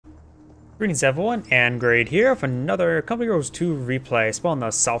Greetings everyone, and Grade here for another Company Heroes 2 replay. Spawn on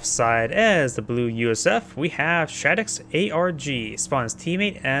the south side as the blue USF, we have Shadics ARG. Spawn as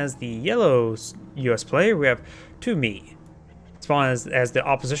teammate as the yellow US player, we have TuMe. Spawn as the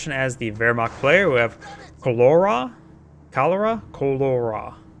opposition as the Wehrmacht player, we have Cloroaa.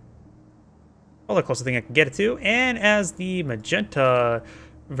 Probably the closest thing I can get it to. And as the magenta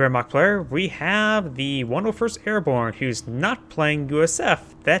Wehrmacht player, we have the 101st Airborne, who's not playing USF.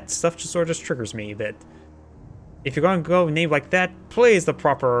 That stuff just sort of triggers me a bit. If you're going to go name like that, play as the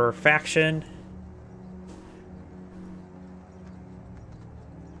proper faction.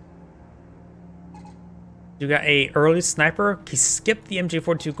 You got a early sniper. He skipped the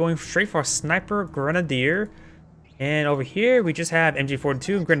MG42, going straight for a sniper grenadier. And over here, we just have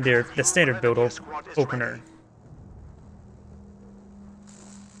MG42 and grenadier, the standard build opener.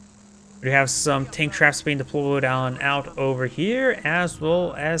 We have some tank traps being deployed out over here, as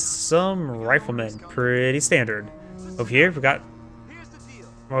well as some riflemen. Pretty standard. Over here, we got,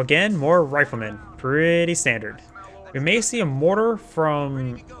 well, again, more riflemen. Pretty standard. We may see a mortar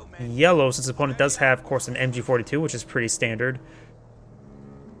from yellow, since the opponent does have, of course, an MG42, which is pretty standard.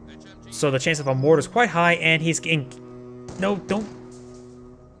 So the chance of a mortar is quite high, and he's getting... No,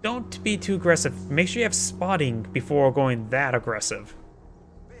 don't be too aggressive. Make sure you have spotting before going that aggressive.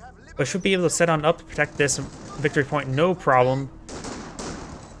 But should be able to set on up to protect this victory point, no problem.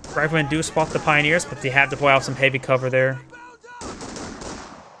 Riflemen do spot the pioneers, but they have to pull out some heavy cover there.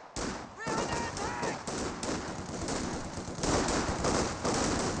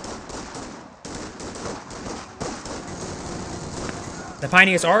 The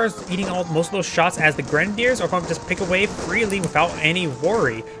pioneers are eating most of those shots, as the grenadiers are going to just pick away freely without any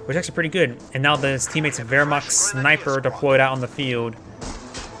worry, which is actually pretty good. And now his teammates Wehrmacht sniper deployed out on the field.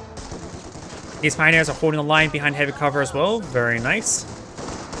 These pioneers are holding the line behind heavy cover as well. Very nice.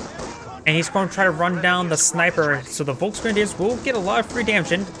 And he's going to try to run down the sniper, so the Volksgrenadiers will get a lot of free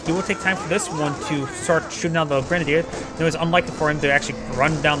damage in. He will take time for this one to start shooting down the grenadier. It was unlikely for him to actually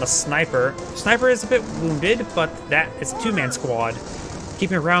run down the sniper. Sniper is a bit wounded, but that is a two-man squad.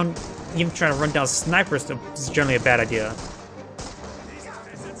 Keeping around, even trying to run down snipers is generally a bad idea.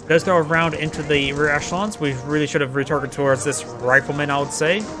 Does throw a round into the rear echelons. We really should have retargeted towards this rifleman, I would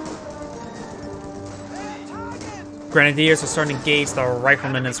say. Grenadiers are starting to engage the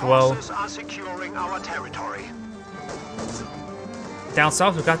riflemen as well. Down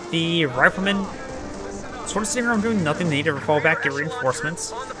south, we've got the riflemen sort of sitting around doing nothing. They need to fall back, get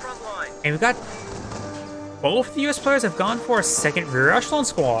reinforcements. And we've got both the US players have gone for a second rear echelon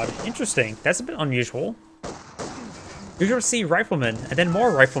squad. Interesting. That's a bit unusual. Usually we see riflemen, and then more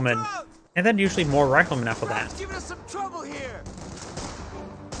riflemen, and then usually more riflemen after that.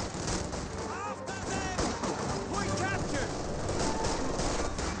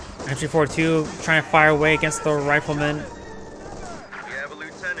 MG42 trying to fire away against the riflemen. We have a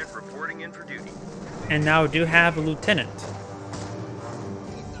lieutenant reporting in for duty. And now we do have a lieutenant.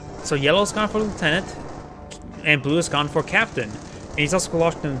 So yellow's gone for lieutenant, and blue has gone for captain. And he's also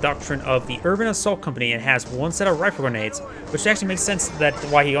lost in the doctrine of the Urban Assault Company and has one set of rifle grenades, which actually makes sense that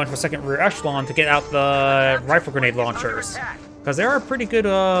why he went for second rear echelon to get out the rifle grenade launchers, because they are a pretty good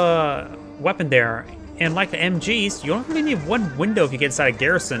weapon there. And like the MGs, you don't really need one window if you get inside a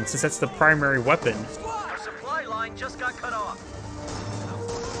garrison, since that's the primary weapon. Our supply line just got cut off.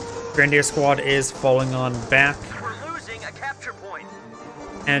 Grenadier squad is falling on back. We're losing a capture point.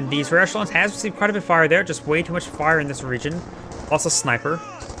 And these rear echelons has received quite a bit of fire there, just way too much fire in this region. Also sniper.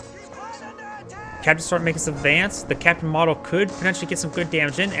 Captain start making some advance. The captain model could potentially get some good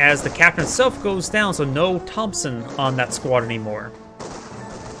damage in, as the captain itself goes down, so no Thompson on that squad anymore.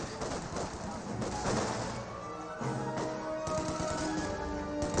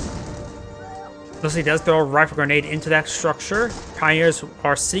 Thus he does throw a rifle grenade into that structure. Pioneers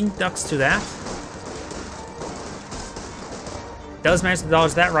are sitting ducks to that. Does manage to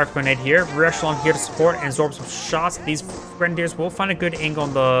dodge that rifle grenade here. Rear echelon here to support and absorb some shots. These grenadiers will find a good angle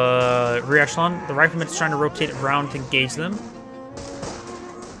on the rear echelon. The rifleman is trying to rotate around to engage them.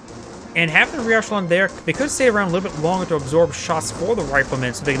 And having the rear echelon there, they could stay around a little bit longer to absorb shots for the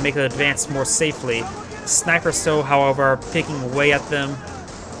riflemen so they can make an advance more safely. Snipers still, however, are picking away at them.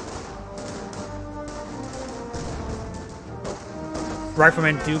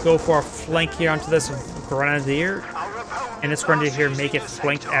 Riflemen do go for a flank here onto this grenadier, and this grenadier here may get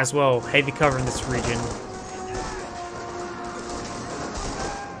flanked as well. Heavy cover in this region.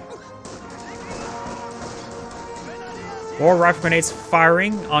 More rifle grenades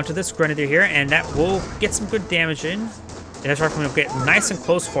firing onto this grenadier here, and that will get some good damage in. And this rifleman will get nice and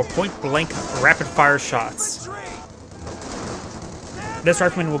close for point blank rapid fire shots. This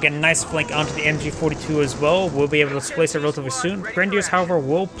rifleman will get a nice flank onto the MG42 as well. We'll be able to displace it relatively soon. Grenadiers, however,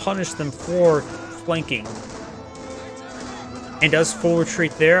 will punish them for flanking. And does full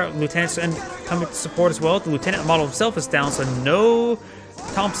retreat there. Lieutenants come to support as well. The lieutenant model himself is down, so no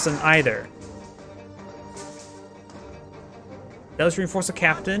Thompson either. Does reinforce the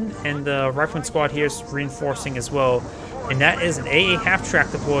captain, and the rifleman squad here is reinforcing as well. And that is an AA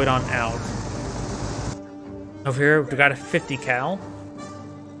half-track deployed on out. Over here, we got a 50 cal.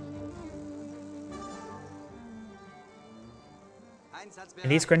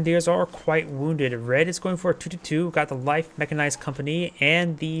 And these grenadiers are quite wounded. Red is going for a 2-2. Got the life mechanized company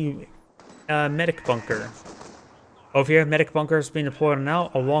and the medic bunker. Over here, medic bunker is being deployed on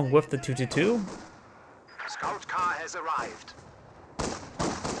out along with the 2-2. Scout car has arrived.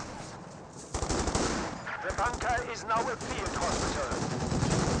 The bunker is now a field hospital.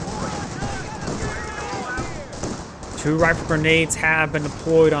 2 rifle grenades have been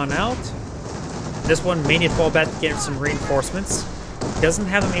deployed on out. This one may need to fall back to get some reinforcements. Doesn't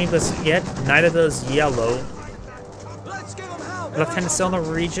have them aimless yet, neither does yellow. Lieutenant still in the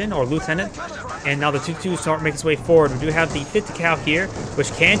region, or lieutenant, and now the 2-2 start making its way forward. We do have the 50 cal here,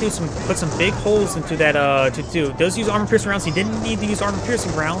 which can do put some big holes into that 2-2. Does use armor piercing rounds. He didn't need to use armor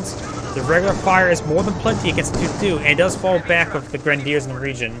piercing rounds. The regular fire is more than plenty against the 2-2, and does fall back of the grenadiers in the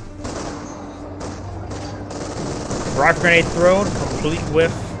region. Rifle grenade thrown, complete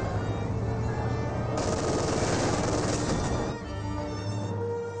whiff.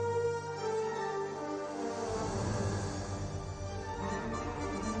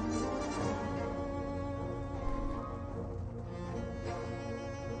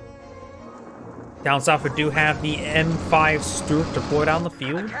 Down south, we do have the M5 Stuart deployed on the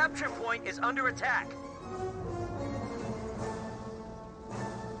field. A capture point is under attack.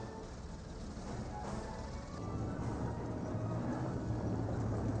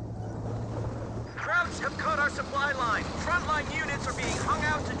 Krauts have cut our supply line. Frontline units are being hung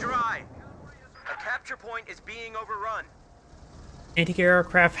out to dry. A capture point is being overrun.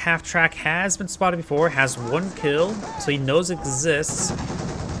 Anti-aircraft half-track has been spotted before, has 1 kill, so he knows it exists.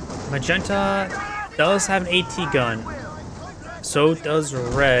 Magenta does have an AT gun. So does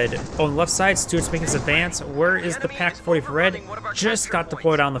Red. On the left side, Stuart's making his advance. Where is the Pack 40 for Red? Just got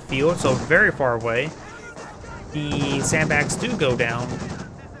deployed on the field, so very far away. The sandbags do go down.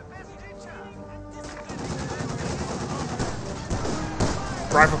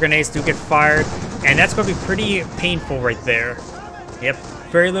 Rifle grenades do get fired, and that's going to be pretty painful right there. Yep,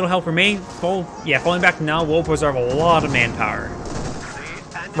 very little health remaining. Falling back now will preserve a lot of manpower.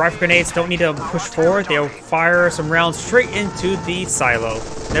 Rifle grenades don't need to push forward. They'll fire some rounds straight into the silo.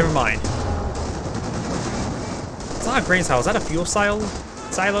 Never mind. It's not a grain silo. Is that a fuel silo?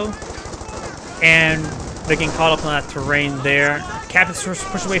 And they're getting caught up on that terrain there. Captain's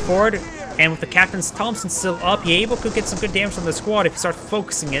push away forward. And with the Captain's Thompson still up, he could get some good damage from the squad if you start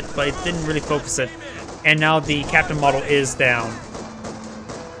focusing it, but it didn't really focus it. And now the Captain model is down.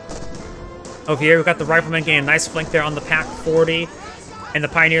 Over here, we've got the Riflemen getting a nice flank there on the Pack 40. And the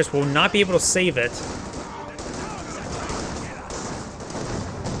Pioneers will not be able to save it.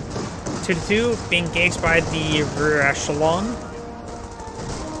 2-2 being engaged by the rear echelon.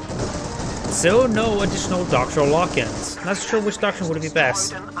 Still no additional doctrinal lock-ins. Not sure which doctrine would be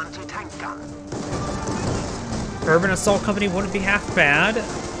best. Urban Assault Company wouldn't be half bad,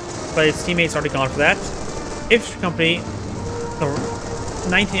 but its teammates already gone for that. Infantry Company, the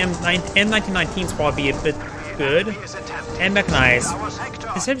M1919 squad would be a bit good. And mechanized.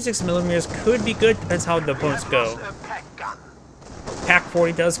 The 76mm could be good, depends how the opponents go. Pack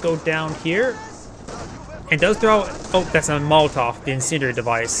 40 does go down here. And does throw... Oh, that's a Molotov, the incendiary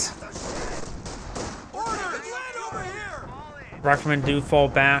device. Riflemen do fall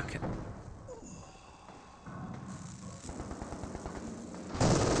back.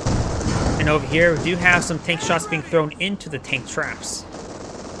 And over here, we do have some tank shots being thrown into the tank traps.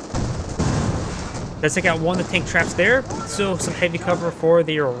 Let's take out one of the tank traps there. Still some heavy cover for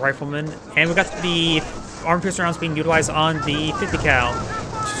the Riflemen. And we got the armor piercing rounds being utilized on the 50 cal.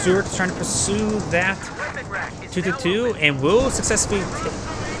 Stuart's trying to pursue that 2-2 and will successfully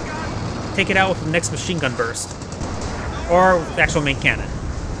take it out with the next machine gun burst. Or the actual main cannon.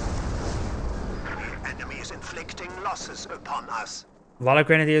 Enemy is inflicting losses upon us. A lot of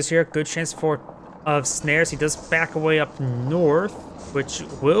grenadiers here. Good chance of snares. He does back away up north, which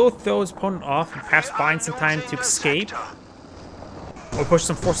will throw his opponent off and perhaps find some time to escape. Or push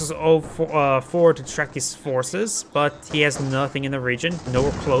some forces forward to distract these forces, but he has nothing in the region,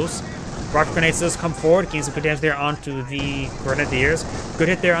 nowhere close. Rifle grenades does come forward, gains some good damage there onto the grenadiers. Good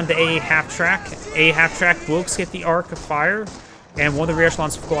hit there on the A half track. A half track will escape the arc of fire. And one of the rear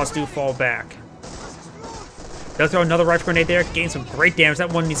echelon squads do fall back. They'll throw another rifle grenade there, gain some great damage.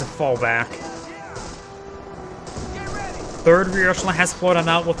 That one needs to fall back. Third rear echelon has floated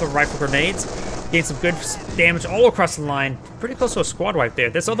out with the rifle grenades. Gain some good damage all across the line. Pretty close to a squad wipe there.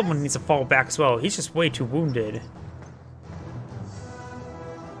 This other one needs to fall back as well. He's just way too wounded.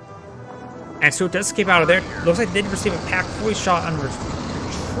 And so it does escape out of there. Looks like they did receive a pack 40 shot on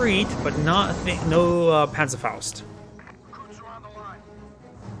retreat, but no Panzerfaust.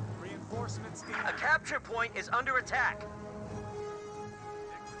 A capture point is under attack.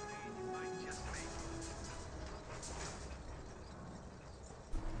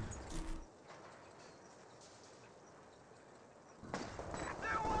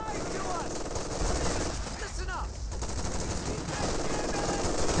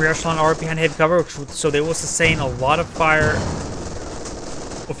 Rear echelon are behind heavy cover, so they will sustain a lot of fire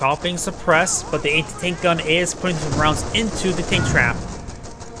without being suppressed, but the anti-tank gun is putting some rounds into the tank trap.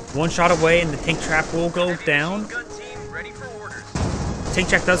 One shot away and the tank trap will go down. Tank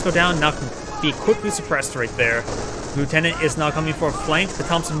trap does go down, now can be quickly suppressed right there. The lieutenant is now coming for a flank. The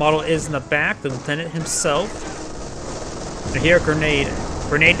Thompson model is in the back, the lieutenant himself. And here, grenade.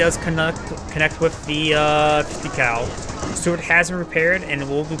 Grenade does connect with the 50 cal. Stewart has been repaired and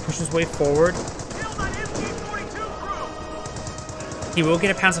will be pushing his way forward. He will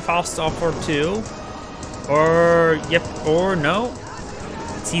get a Panzerfaust off or two. Or, yep, or no.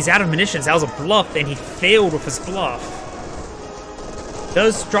 He's out of munitions. That was a bluff, and he failed with his bluff.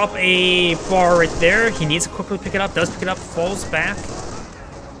 Does drop a bar right there. He needs to quickly pick it up. Does pick it up, falls back.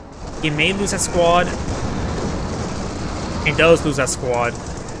 He may lose that squad. And does lose that squad.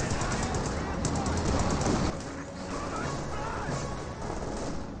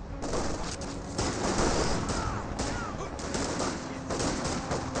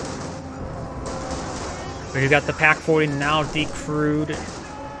 We got the Pack 40 now decrewed.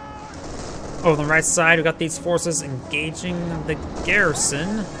 Over on the right side, we got these forces engaging the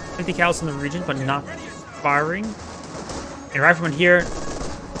garrison. 50 cals in the region, but not firing. And riflemen here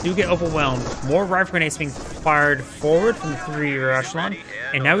do get overwhelmed. More rifle grenades being fired forward from the 3-rear echelon.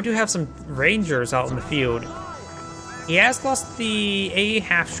 And now we do have some rangers out in the field. He has lost the A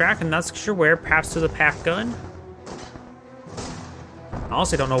half-track, and not sure where. Perhaps to the pack gun. I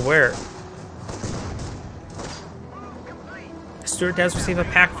honestly don't know where. Stewart does receive a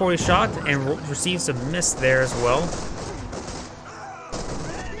Pack 40 shot and receives a miss there as well.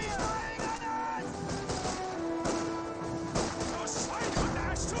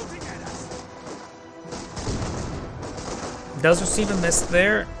 Does receive a miss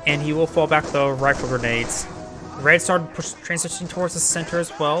there, and he will fall back the rifle grenades. Red started transitioning towards the center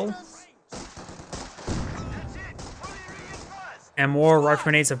as well. And more rifle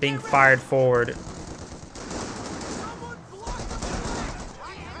grenades are being fired forward.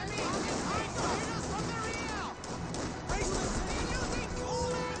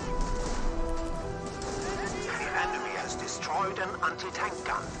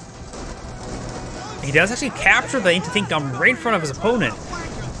 He does actually capture the anti-tank gun right in front of his opponent.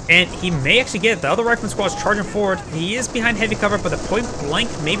 And he may actually get it. The other rifleman squad is charging forward. He is behind heavy cover, but the point blank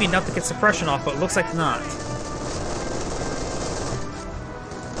maybe enough to get suppression off, but it looks like not.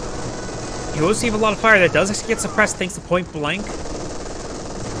 He will receive a lot of fire that does actually get suppressed thanks to point blank.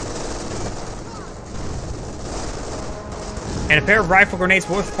 And a pair of rifle grenades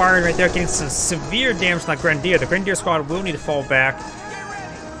worth firing right there, getting some severe damage to that Grenadier. The Grenadier squad will need to fall back.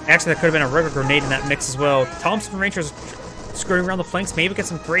 Actually, that could have been a regular grenade in that mix as well. Thompson Rangers skirting around the flanks, maybe get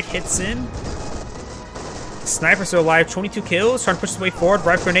some great hits in. Sniper still alive, 22 kills, trying to push his way forward.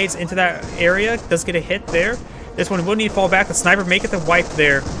 Rifle grenades into that area, does get a hit there. This one will need to fall back. The Sniper may get the wipe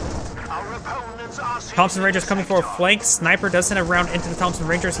there. Thompson Rangers coming for a flank. Sniper does send a round into the Thompson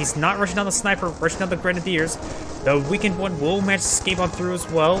Rangers. He's not rushing down the Sniper, rushing down the Grenadiers. The weakened one will manage to escape on through as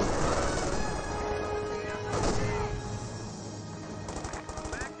well.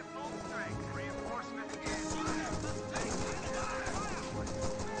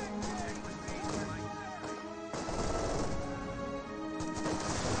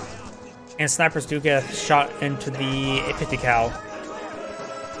 And snipers do get a shot into the 50 cal.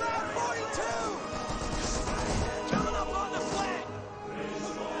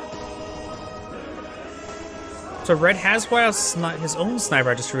 So Red has his own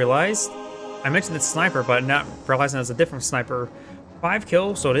sniper, I just realized. I mentioned it's sniper, but not realizing it's a different sniper. 5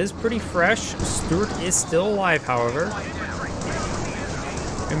 kills, so it is pretty fresh. Stewart is still alive, however.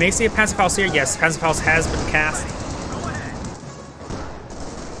 We may see a Panzerfaust here. Yes, Panzerfaust has been cast.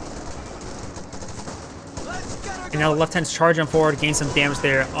 And now the left-hand's charging forward, gain some damage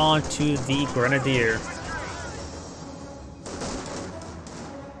there onto the Grenadier.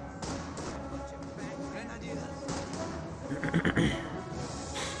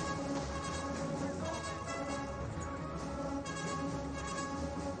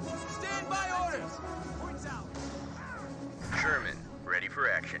 Stand by orders. Points out. Sherman, ready for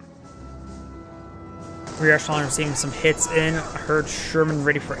action. Rear echelon receiving some hits in. I heard Sherman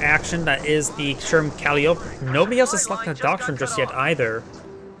ready for action. That is the Sherman Calliope. Nobody else has selected a doctrine just yet either.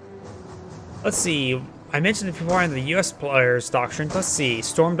 Let's see. I mentioned it before on the US players doctrine. Let's see.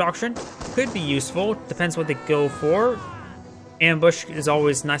 Storm doctrine could be useful. Depends what they go for. Ambush is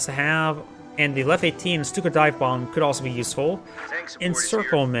always nice to have. And the left 18 Stuka dive bomb could also be useful.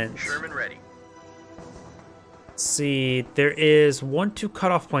 Encirclement. Sherman ready. Let's see, there is 1-2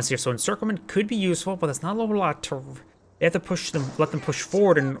 cutoff points here, so encirclement could be useful, but that's not a whole lot to. They have to push them, let them push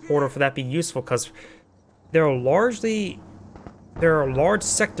forward in order for that to be useful, because there are large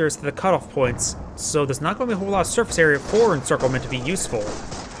sectors to the cutoff points, so there's not going to be a whole lot of surface area for encirclement to be useful.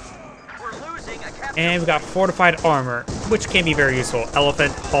 We're losing a capture. And we got fortified armor, which can be very useful.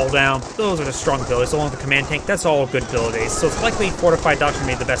 Elephant, haul down, those are the strong abilities. Along with the command tank, that's all good abilities. So it's likely fortified doctrine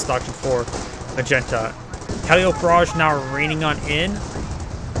made the best doctrine for Magenta. Calliope Barrage now raining on in.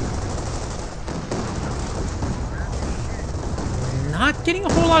 Not getting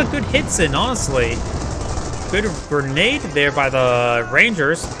a whole lot of good hits in, honestly. Good grenade there by the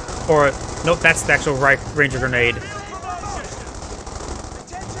Rangers. Or, nope, that's the actual right Ranger grenade.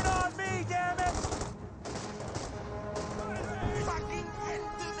 Attention on me, damn it! Fucking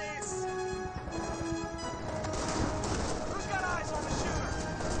into this! Who's got eyes on the shooter?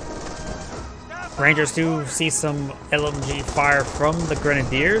 Rangers do see some LMG fire from the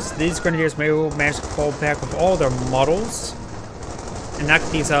Grenadiers. These Grenadiers may manage to fall back with all their models. And knock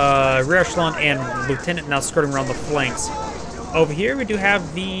these rear echelon and lieutenant now skirting around the flanks. Over here we do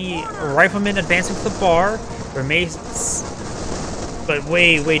have the riflemen advancing to the bar. Remains, but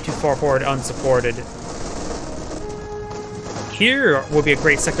way too far forward, unsupported. Here would be a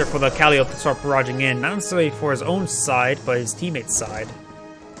great sector for the Calliope to start barraging in, not necessarily for his own side, but his teammate's side.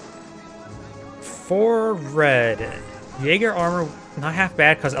 For red, Jaeger armor not half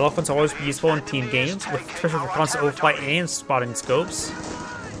bad because elephants always be useful in team games, especially for constant overflight and spotting scopes.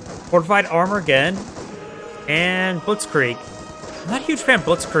 Fortified armor again, and Blitzkrieg. I'm not a huge fan of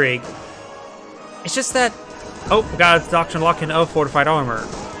Blitzkrieg. It's just that, oh, we got a doctrine lock-in of fortified armor.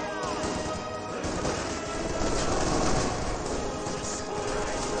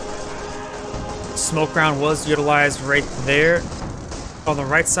 Smoke round was utilized right there. On the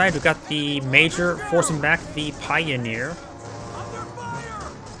right side, we got the Major forcing back the Pioneer. Under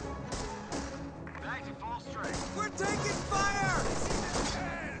fire! Back to full strength. We're taking fire!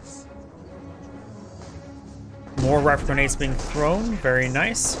 More rifle grenades being thrown. Very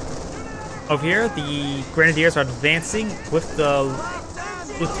nice. Over here, the Grenadiers are advancing with the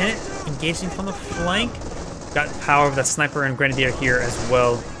Lieutenant engaging from the flank. Got power of the Sniper and Grenadier here as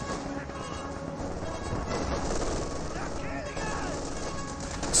well.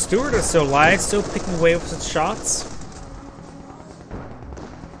 Stewart is still alive, still picking away with his shots.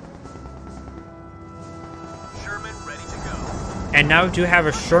 Sherman ready to go. And now we do have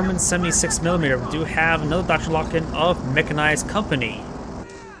a Sherman 76mm. We do have another doctrine lock-in of Mechanized Company.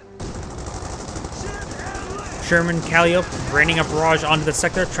 Sherman Calliope raining a barrage onto the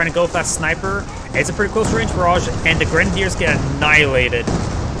sector, trying to go with that sniper. It's a pretty close range barrage, and the Grenadiers get annihilated.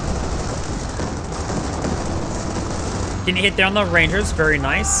 Getting hit down the Rangers, very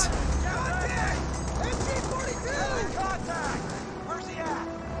nice.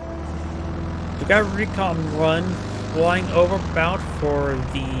 We got a recon run flying overbound for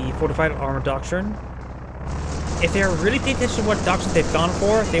the fortified armor doctrine. If they're really paying attention to what doctrines they've gone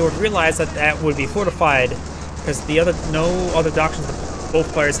for, they would realize that that would be fortified, because no other doctrines that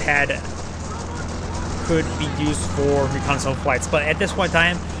both players had could be used for reconnaissance flights. But at this point in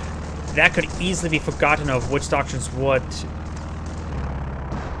time, that could easily be forgotten of which doctrines what.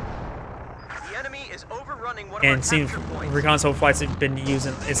 The enemy is overrunning one of And our seeing capture points. reconnaissance flights have been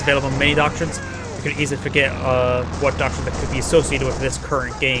using, it's available in many doctrines. You could easily forget what doctrine that could be associated with this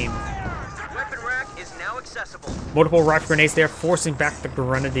current game. Weapon rack is now accessible. Multiple rifle grenades there, forcing back the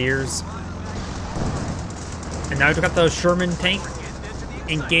Grenadiers. And now we've got the Sherman tank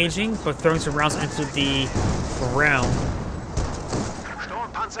engaging, but throwing some rounds into the ground.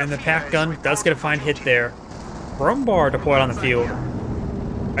 And the pack gun does get a fine hit there. Brumbar deployed on the field.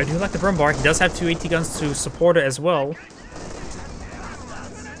 I do like the Brumbar. He does have 2 AT guns to support it as well.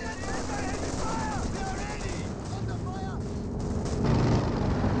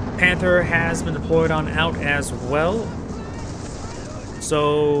 Panther has been deployed on out as well.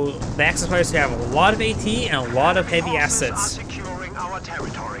 So the Axis players have a lot of AT and a lot of heavy assets. Securing our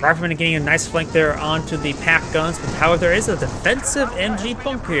territory. Riflemen are getting a nice flank there onto the pack guns, but however there is a defensive MG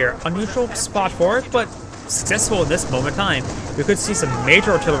bunker here. Unusual spot for it, but successful in this moment in time. We could see some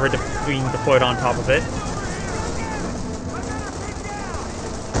major artillery being deployed on top of it.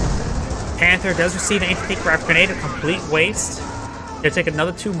 Panther does receive an anti-tank rifle grenade, a complete waste. They'll take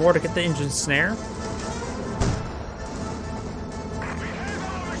another 2 more to get the engine snare.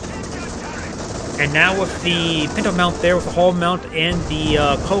 And now with the pinto mount there, with the hull mount and the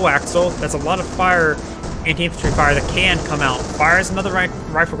coaxial, that's a lot of fire, anti-infantry fire that can come out. Fires another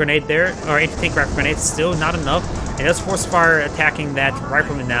rifle grenade there, or anti-tank rifle grenade, still not enough. And does force fire attacking that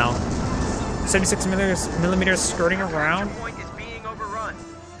rifleman now. 76 millimeters skirting around. Point is being overrun.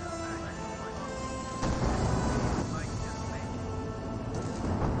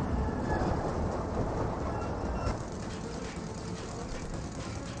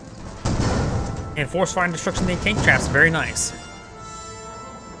 And force fire and destruction of the tank traps, very nice.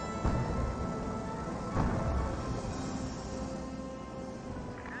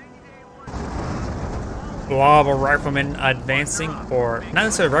 A lot of riflemen advancing, or not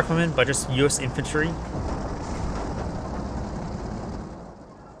necessarily riflemen, but just US infantry.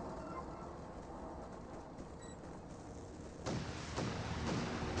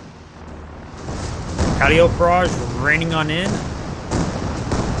 Calio barrage raining on in.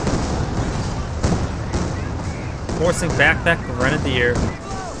 Forcing back that grenadier.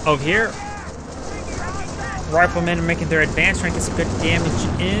 Over here, riflemen are making their advance, trying to get some good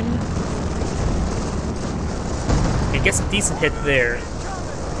damage in. And gets a decent hit there.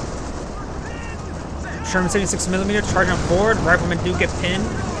 Sherman 76mm charging forward. Riflemen do get pinned,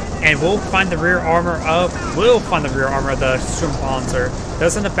 and will find the rear armor of the Sturmpanzer.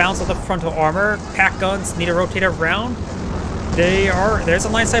 Does end up bounce off the frontal armor. Pack guns need to rotate around. There's a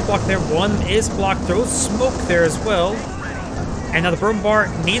line sight block there. One is blocked. Throws smoke there as well. And now the Brumbar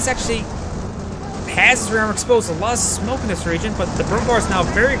has his rear armor exposed. A lot of smoke in this region, but the Brumbar is now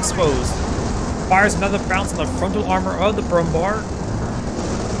very exposed. Fires another bounce on the frontal armor of the Brumbar.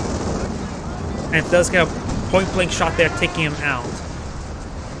 And it does get a point-blank shot there, taking him out.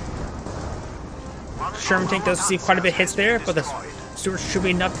 Sherman tank does receive quite a bit of hits there, but the Stuart should be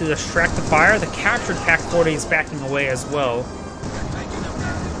enough to distract the fire. The captured Pack 40 is backing away as well.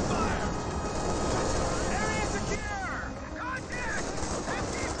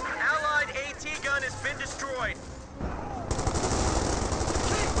 Allied AT gun has been destroyed.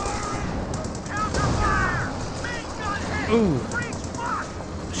 Ooh.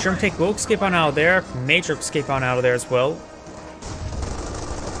 Sherman tank will escape on out of there. Major escape on out of there as well.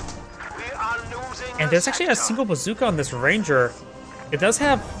 And there's actually a single bazooka on this Ranger. It does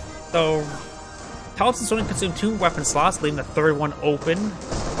have, though, Thompson's only consumed 2 weapon slots, leaving the third one open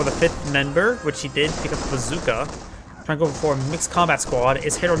for the 5th member, which he did pick up the bazooka. Trying to go for a mixed combat squad.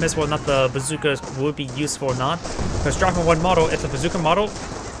 Is hit or miss whether or not the bazooka would be useful or not. Because dropping one model, if the bazooka model,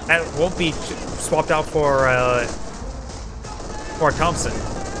 that won't be swapped out for Thompson.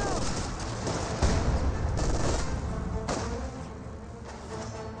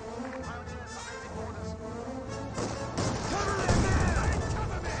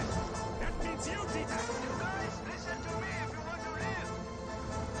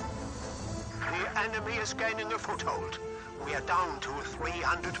 Enemy is gaining a foothold. We are down to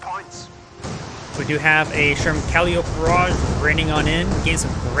 300 points. We do have a Sherman Calio barrage raining on in, getting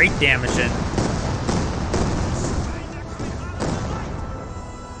some great damage in.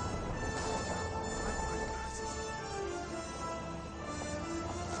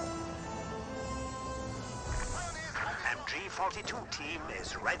 MG42 team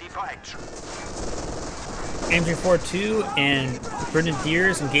is ready for action. MG42 and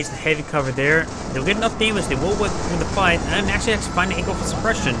Grenadiers engage the heavy cover there. They'll get enough damage, they will win the fight, and actually find an angle for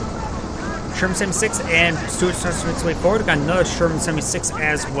suppression. Sherman 76 and Stuart starts to make its way forward. Got another Sherman 76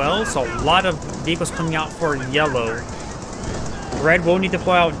 as well, so a lot of vehicles coming out for yellow. Red will need to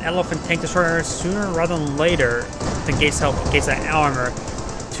deploy out an elephant tank destroyer sooner rather than later to engage that armor.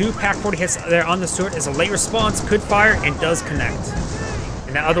 2 Pack 40 hits there on the Stuart is a late response, could fire, and does connect.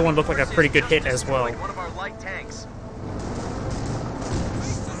 And that other one looked like a pretty good hit as well. One of our light tanks.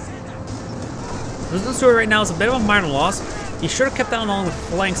 Losing the Stuart right now is a bit of a minor loss. He should have kept that along the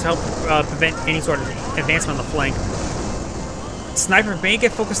flanks to help prevent any sort of advancement on the flank. Sniper may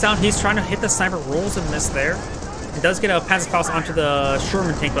get focused down. He's trying to hit the sniper, rolls and miss there. He does get a Panzerfaust onto the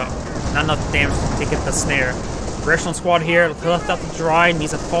Sherman tank, but not enough damage to get the snare. Rational squad here, left out to dry,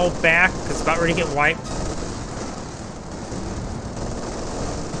 needs to fall back because it's about ready to get wiped.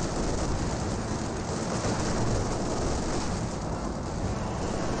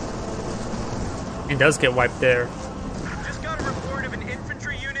 And does get wiped there. Just got a report of an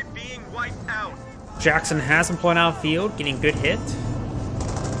infantry unit Jackson has him pulling out of field, getting good hit.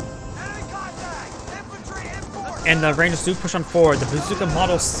 Enemy contact! Infantry in force! And the Rangers do push on forward. The bazooka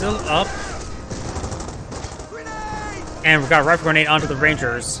model still up. Grenade! And we've got a rifle grenade onto the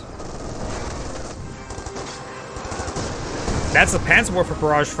Rangers. That's the Panzer Warfare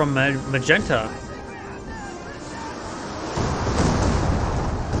barrage from Magenta.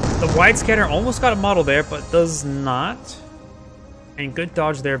 The Wide Scanner almost got a model there, but does not. And good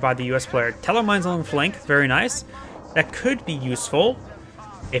dodge there by the US player. Tellermines on the flank, very nice. That could be useful.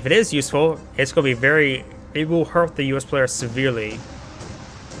 If it is useful, it's going to be very... It will hurt the US player severely.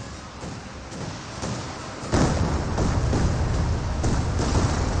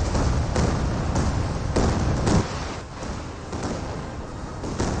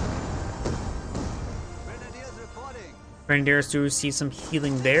 Grenadiers reporting! Grenadiers do receive some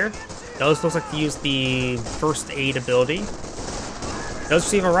healing there. Does look like to use the first aid ability. Does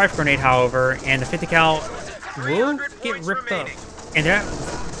receive a rifle grenade, however, and the 50 cal will get ripped up. And that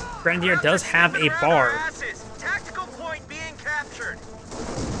Grenadier does have a bar. Tactical point being captured.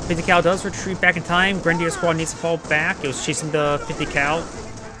 50 cal does retreat back in time. Grenadier squad needs to fall back. It was chasing the 50 cal.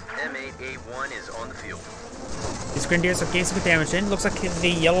 M8A1 is on the field. These Grenadiers are getting some good damage in. Looks like the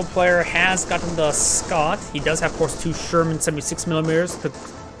yellow player has gotten the Scott. He does have, of course, 2 Sherman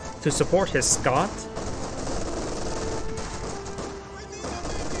 76mm to support his Scott.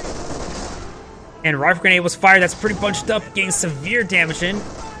 And rifle grenade was fired. That's pretty bunched up, getting severe damage in,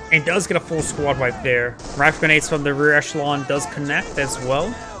 and does get a full squad wipe there. Rifle grenades from the rear echelon does connect as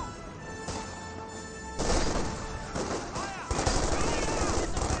well.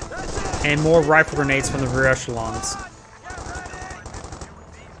 And more rifle grenades from the rear echelons.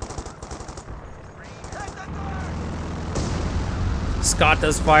 Scott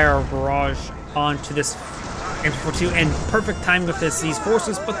does fire a barrage onto this MG42, and perfect time with these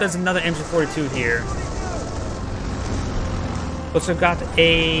forces, but there's another MG42 here. Looks like we've got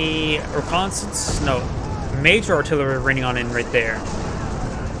a reconnaissance, no, major artillery raining on in right there.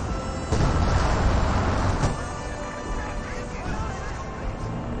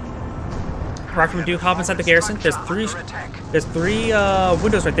 Riflemen do hop inside the garrison. There's three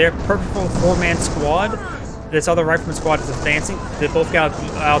windows right there, perfect for a 4-man squad. This other rifleman squad is advancing. They both got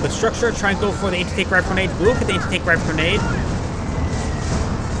out of the structure. Try and go for the anti-tank rifle grenade. Will get the anti-tank rifle grenade.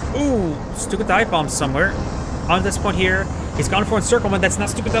 Ooh, stupid dive bomb somewhere. On this point here, he's gone for encirclement. That's not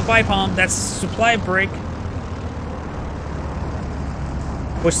stupid dive bomb. That's supply break.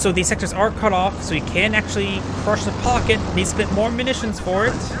 Which, so these sectors are cut off, so he can actually crush the pocket. Needs a bit more munitions for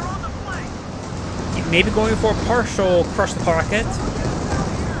it. Maybe going for a partial crush the pocket.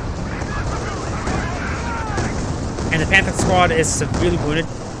 And the Panther squad is severely wounded.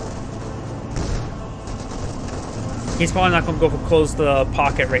 He's probably not going to go for close the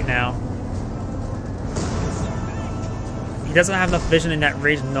pocket right now. He doesn't have enough vision in that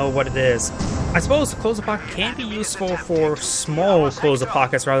range to know what it is. I suppose close the pocket can be useful for small close the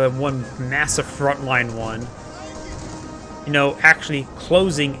pockets rather than one massive frontline one. You know, actually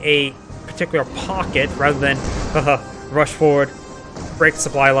closing a particular pocket rather than rush forward, break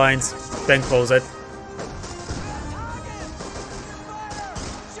supply lines, then close it.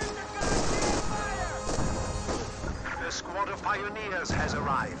 Has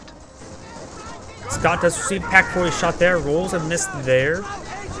arrived. Scott does receive Pack 40 shot there, rolls and missed there.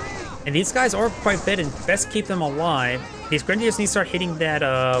 And these guys are quite bitten. Best keep them alive. These Grenadiers need to start hitting that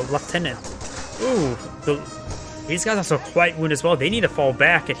lieutenant. Ooh, these guys are also quite wounded as well. They need to fall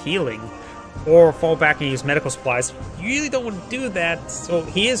back at healing. Or fall back and use medical supplies. You really don't want to do that. So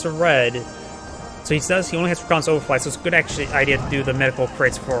he is red. So he only has reconnaissance overflight, so it's a good actually idea to do the medical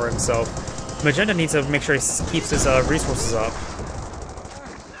crates for him. So Magenta needs to make sure he keeps his resources up.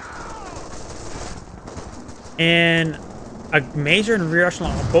 And a major and rear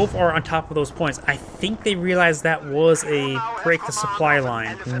echelon both are on top of those points. I think they realized that was a break the supply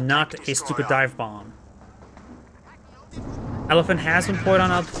line, not a stupid dive bomb. Elephant has been put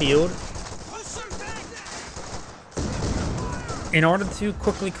on out the field. In order to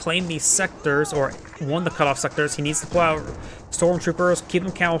quickly claim these sectors, or one of the cutoff sectors, he needs to pull out stormtroopers, keep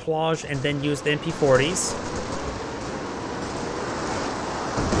them camouflaged, and then use the MP40s.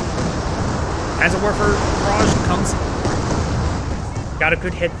 As a warfare barrage comes, got a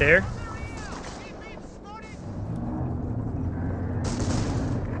good hit there.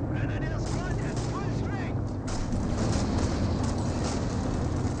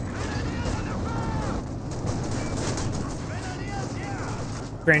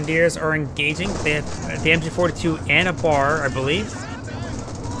 Grenadiers are engaging. They have the MG42 and a bar, I believe.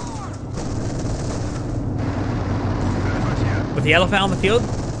 With the elephant on the field,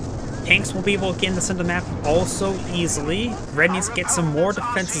 tanks will be able to get in the center of the map also easily. Red needs to get some more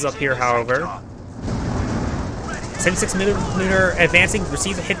defenses up here, however. 76mm advancing,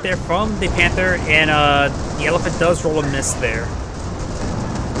 receives a hit there from the Panther, and the Elephant does roll a miss there.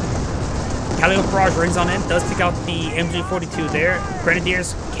 Calio Barrage rings on in, does take out the MG42 there.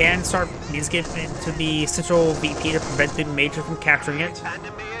 Grenadiers needs to get into the central VP to prevent the Major from capturing it.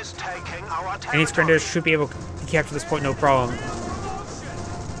 And these Grenadiers should be able to capture this point, no problem.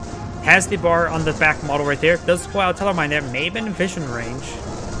 Has the bar on the back model right there. Does deploy out a teller mine there, may have been in vision range.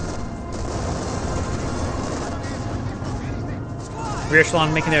 Rear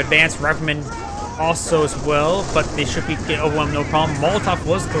echelon making their advance, Riflemen also as well, but they should be overwhelmed, no problem. Molotov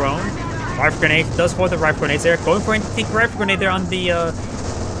was thrown. Rifle grenade does avoid the rifle grenades there. Going for an anti-rifle grenade there on the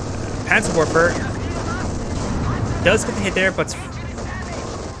Panzerwerfer. Does get the hit there, but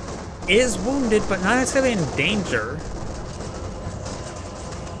is wounded, but not necessarily in danger.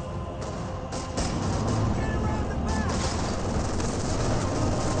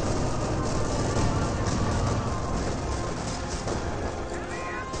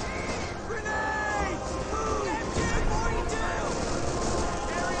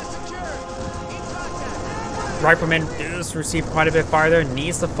 Rifleman does receive quite a bit farther,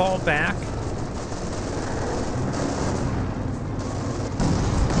 needs to fall back.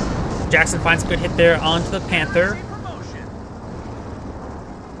 Jackson finds a good hit there onto the Panther.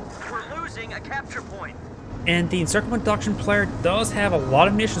 We're losing a capture point. And the Encirclement Doctrine player does have a lot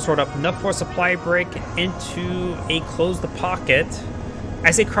of munitions stored up, enough for a supply break into a close the pocket.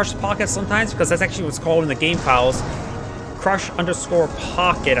 I say crush the pocket sometimes because that's actually what's called in the game files.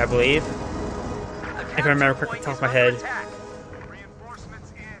 Crush_pocket, I believe. If I remember correctly off the top of my head.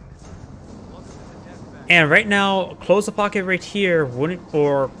 And right now, close the pocket right here wouldn't,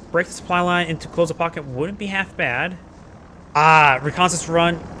 or break the supply line into close the pocket wouldn't be half bad. Reconnaissance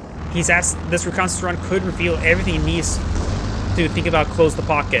run. He's asked, this reconnaissance run could reveal everything he needs to think about close the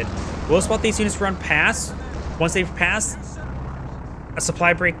pocket. We'll spot these units run past. Once they've passed, a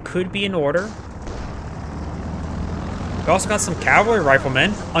supply break could be in order. We also got some cavalry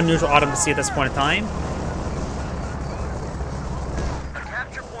riflemen. Unusual item to see at this point in time.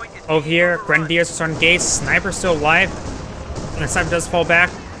 Over here, Grenadiers are starting to engage. Sniper's still alive. And the sniper does fall back.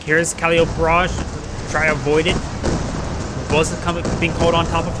 Here's Calio Barrage. Try to avoid it. Wasn't being called on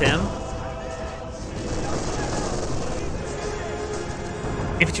top of him.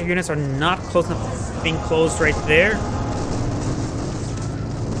 Infantry units are not close enough, being closed right there.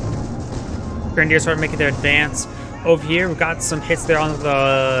 Grenadiers start making their advance. Over here, we've got some hits there on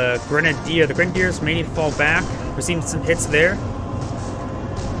the Grenadier. The Grenadiers may need to fall back. We're seeing some hits there.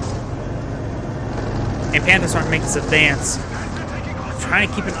 And Panthers aren't making this advance. Trying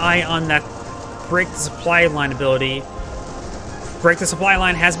to keep an eye on that break the supply line ability. Break the supply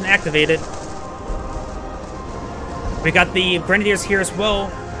line has been activated. We got the Grenadiers here as well.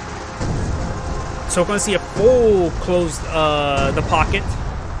 So we're going to see a full close the pocket.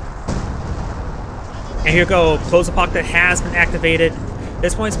 And here we go, close the pocket that has been activated.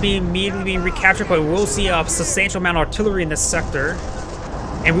 This point's immediately being recaptured, but we'll see a substantial amount of artillery in this sector.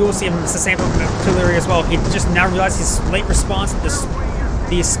 And we will see a substantial amount of artillery as well. He just now realized his late response.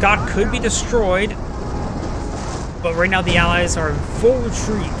 The Scot could be destroyed. But right now the Allies are in full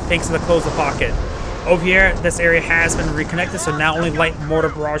retreat thanks to the close the pocket. Over here, this area has been reconnected, so now only light mortar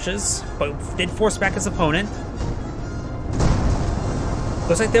barrages, but did force back his opponent.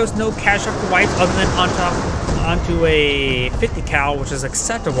 Looks like there was no cash up to white other than onto a 50 cal, which is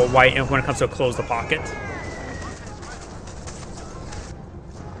acceptable white when it comes to close the pocket.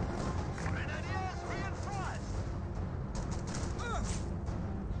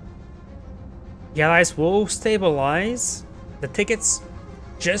 The Allies will stabilize. The tickets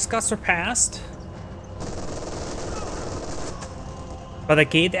just got surpassed. But that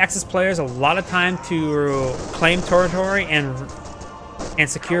gave the Axis players a lot of time to claim territory and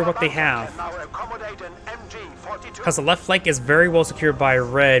secure what they have. Because the left flank is very well secured by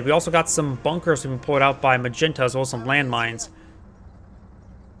red. We also got some bunkers being pulled out by magenta as well as some landmines.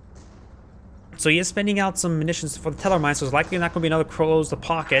 So he is spending out some munitions for the teller mine, so it's likely not going to be another close the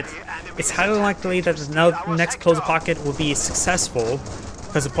pocket. It's highly likely that the next close the pocket will be successful,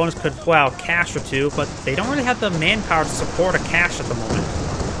 because opponents could pull out a cache or two, but they don't really have the manpower to support a cache at the moment.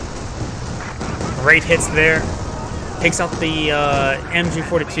 Great hits there. Takes out the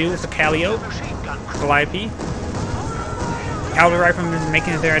MG42 with the Calio, Calliope. Cavalry riflemen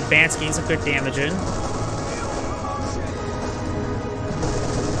making their advance, getting some good damage in.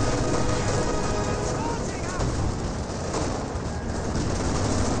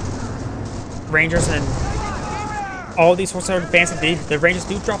 Rangers and all these forces are advancing. The Rangers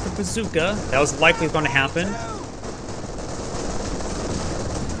do drop the bazooka. That was likely going to happen.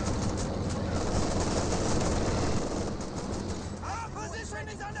 Our position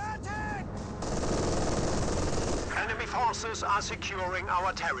is under attack! Enemy forces are securing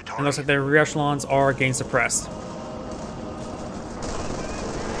our territory. It looks like the rear echelons are getting suppressed.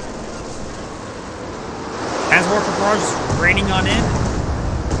 As Warfare Barrage is raining on in,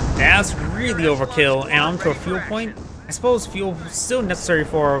 that's really overkill. And onto a fuel point. I suppose fuel is still necessary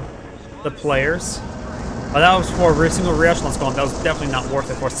for the players. But that was for a single rear echelon squad. That was definitely not worth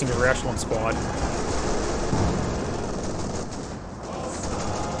it for a single rear echelon squad.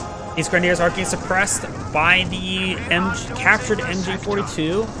 These Grenadiers are getting suppressed by the captured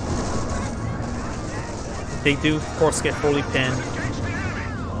MG42. They do, of course, get fully pinned.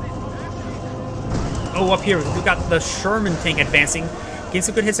 Oh, up here, we've got the Sherman tank advancing. Getting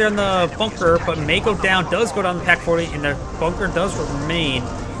some good hits there on the bunker, but may go down, does go down the Pack 40, and the bunker does remain.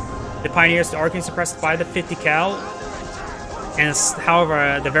 The Pioneers are getting suppressed by the 50 cal. And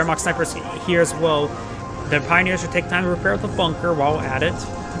however, the Wehrmacht snipers here as well. The Pioneers should take time to repair the bunker while at it.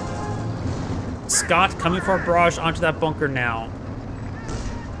 Scott coming for a barrage onto that bunker now.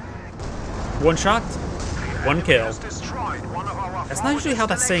 One shot, one kill. That's not usually how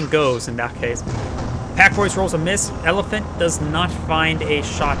that saying goes in that case. Pack Voice rolls a miss. Elephant does not find a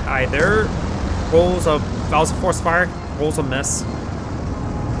shot either. Rolls a force fire, rolls a miss.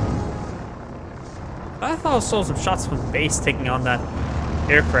 I thought I saw some shots from base taking on that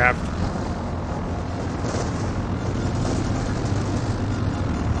aircraft.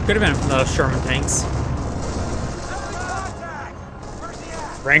 Could have been from the Sherman tanks.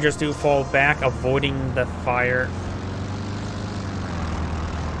 Rangers do fall back, avoiding the fire.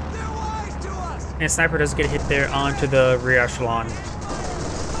 And Sniper does get hit there onto the rear echelon.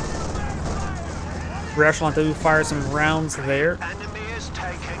 Rear echelon do fire some rounds there. Enemy is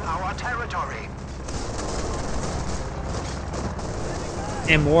taking our territory.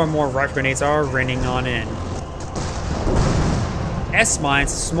 And more rifle grenades are raining on in.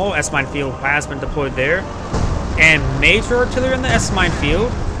 S-mines, small S-mine field has been deployed there. And major artillery in the S-mine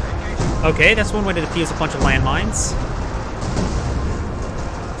field. Okay, that's one way to defuse a bunch of landmines.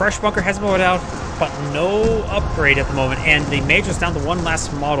 Fresh bunker has been put out, but no upgrade at the moment. And the major's down to one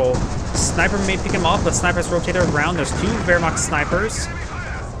last model. Sniper may pick him up, but Sniper's rotated around. There's two Wehrmacht snipers.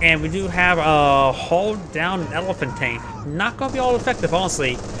 And we do have a hauled down elephant tank. Not gonna be all effective,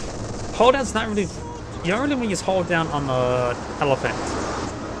 honestly. Hauled down's not really... You don't really want to use hauled down on the elephant.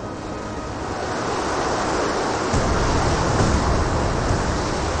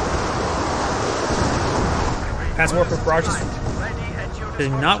 As Warfare Barrages did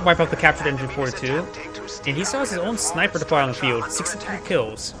not wipe out the captured MG42, and he still has his own sniper deployed on the field, 63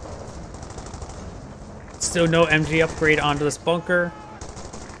 kills. Still no MG upgrade onto this bunker.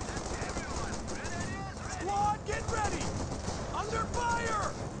 Squad, get ready! Under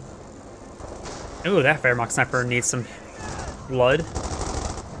fire! Ooh, that Wehrmacht sniper needs some blood.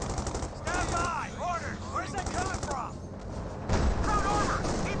 Stand by! Orders! Where's that coming from? Front armor!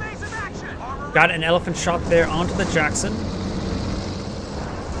 Teammates in action! Got an elephant shot there onto the Jackson.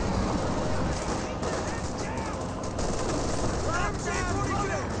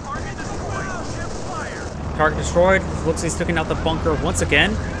 Target destroyed. Looks like he's taking out the bunker once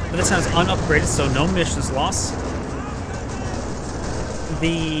again. But this time it's unupgraded, so no missions lost.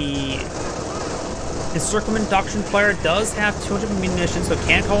 The encirclement doctrine player does have 200 munitions, so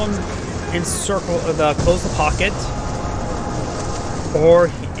can't call him encircle close the pocket.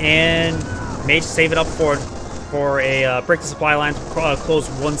 And may just save it up for a break the supply line to close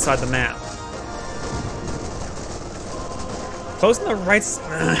one side of the map. Closing the right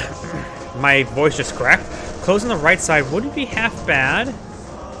my voice just cracked. Closing the right side wouldn't be half bad.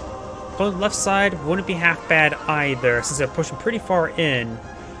 Closing the left side wouldn't be half bad either, since they're pushing pretty far in.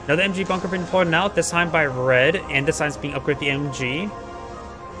 Another MG bunker being deployed now, this time by Red, and this time it's being upgraded to the MG.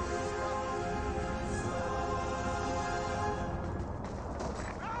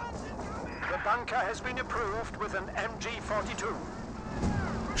 The bunker has been approved with an MG42.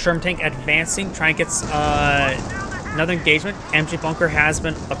 Sherman tank advancing, trying to get another engagement. MG bunker has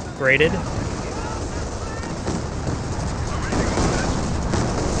been upgraded.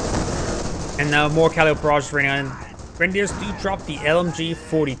 And now more Callio barrage raining on. Grenadiers do drop the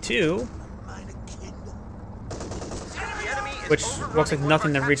LMG-42, which looks like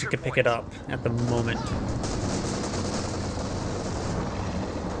nothing the region can pick it up at the moment.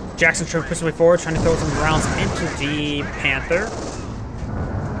 Jackson trying to push his way forward, trying to throw some rounds into the Panther.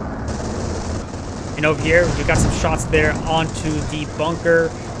 And over here, we got some shots there onto the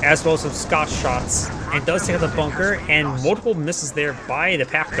bunker, as well as some Scott shots. And it does take out the bunker, and multiple misses there by the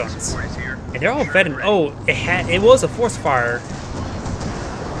pack guns. And they're all vetted. Oh, it was a force fire.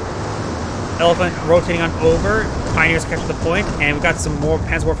 Elephant rotating on over. Pioneers capture the point, and we got some more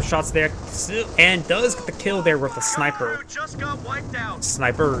Panzerwerfer shots there, and does get the kill there with the sniper. Just got wiped out.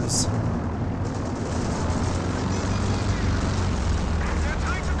 Snipers.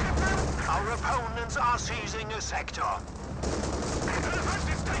 Our opponents are seizing a sector.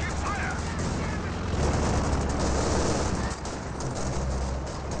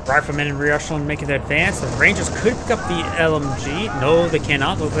 Riflemen and rear echelon making the advance. The Rangers could pick up the LMG. No, they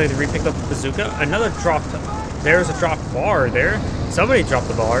cannot. Looks like they re-picked up the bazooka. Another drop. There's a drop bar there. Somebody dropped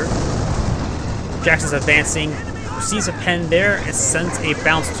the bar. Jackson's advancing. Receives a pen there and sends a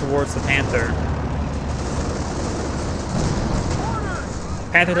bounce towards the Panther.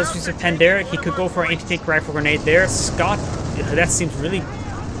 Panther does use a pen there. He could go for an anti-tank rifle grenade there. Scott, that seems really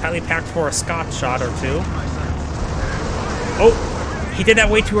tightly packed for a Scott shot or two. Oh! He did that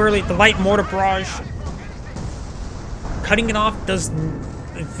way too early. The light mortar barrage. Cutting it off does...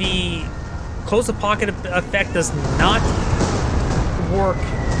 The close the pocket effect does not work.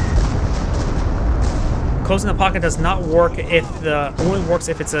 Closing the pocket does not work if the... Only works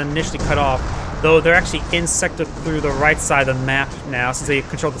if it's initially cut off. Though they're actually in sector through the right side of the map now, since they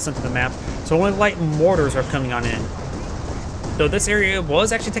control the center of the map. So only light mortars are coming on in. Though this area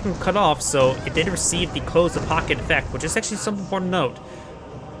was actually technically cut off, so it did receive the close the pocket effect, which is actually something important to note.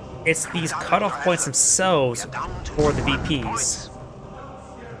 It's these cutoff points themselves for the VPs.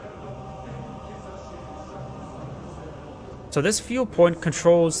 So this fuel point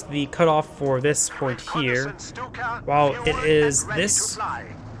controls the cutoff for this point here, while it is this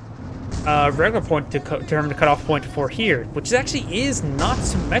regular point to determine the cutoff point for here, which actually is not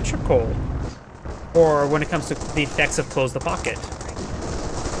symmetrical. Or when it comes to the effects of close the pocket.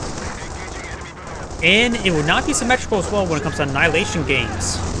 And it would not be symmetrical as well when it comes to annihilation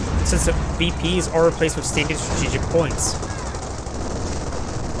games, since the VPs are replaced with stated strategic points.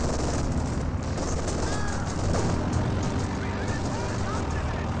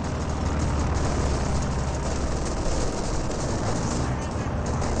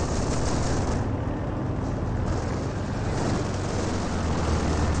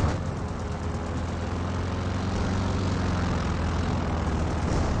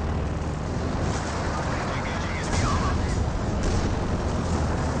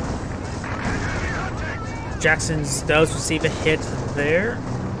 Jackson's does receive a hit there.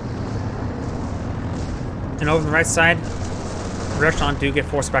 And over on the right side, Reshon do get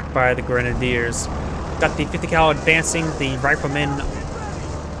forced back by the Grenadiers. Got the 50 cal advancing. The riflemen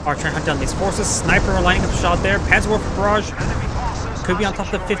are trying to hunt down these forces. Sniper lining up a shot there. Panzerwerfer barrage could be on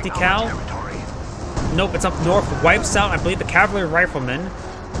top of the 50 cal. Nope, it's up north. Wipes out, I believe, the cavalry riflemen.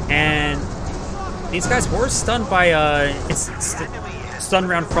 And these guys were stunned by stun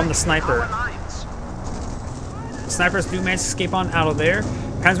round from the sniper. Snipers do manage to escape on out of there.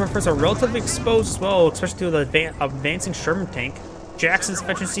 Panzerwerfers are relatively exposed as well, especially to the advancing Sherman tank. Jackson's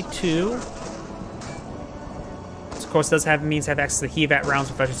efficiency 2. Of course, does have means have access to the HEVAT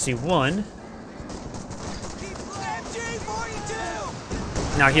rounds with efficiency 1.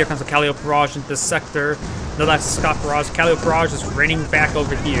 Now here comes the Callio barrage into the sector. No, that's the Scott barrage. Callio barrage is raining back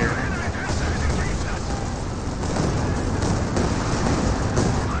over here.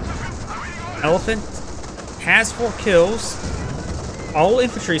 Elephant has 4 kills, all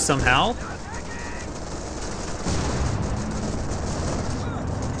infantry somehow.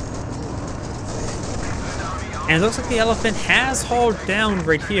 And it looks like the Elephant has hauled down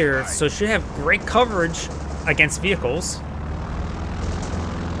right here, so it should have great coverage against vehicles.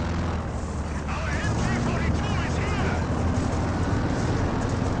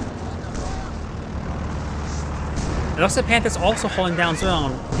 It looks like Panther's also hauling down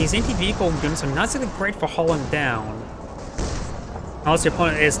zone. These anti-vehicle units are not really great for hauling down, unless your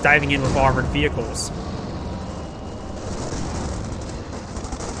opponent is diving in with armored vehicles.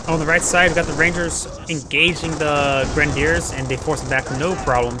 On the right side, we've got the Rangers engaging the Grenadiers, and they force them back no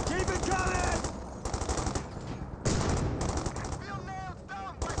problem.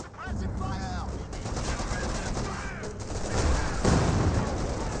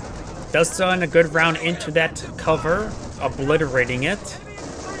 Does send a good round into that cover, obliterating it.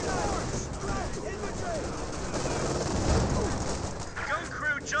 Gun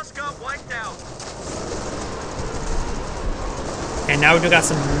crew just got wiped out. And now we do got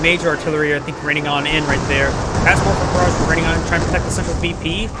some major artillery, I think, raining on in right there. Panzerwerfer barrage raining on, trying to protect the central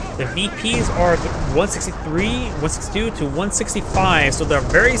VP. The VPs are 163, 162 to 165, so they're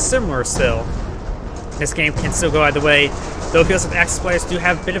very similar still. This game can still go either way, though it feels like the Axis players do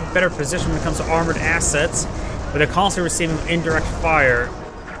have a bit of a better position when it comes to armored assets, but they're constantly receiving indirect fire.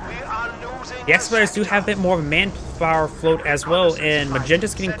 The Axis players do have a bit more of a manpower float as well, and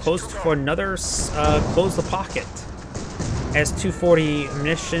Magenta's getting close for another close the pocket. As 240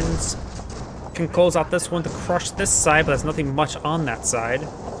 munitions can close out this one to crush this side, but there's nothing much on that side.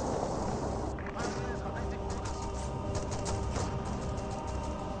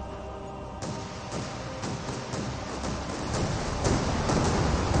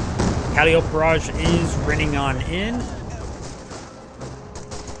 Calio Barrage is running on in.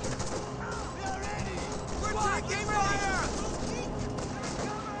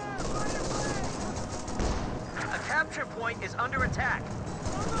 A capture point is under attack.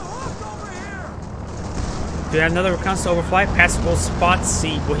 Do have another constant overflight, passable spot,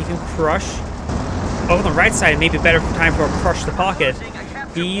 see what he can crush. Over the right side, maybe better time for a crush the pocket.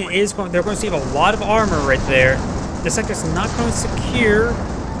 They're going to save a lot of armor right there. This sector's not going to secure.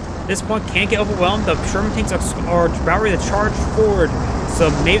 This point can't get overwhelmed. The Sherman tanks are about ready to charge forward, so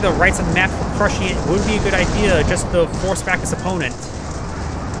maybe the right side of the map for crushing it would be a good idea, just to force back his opponent.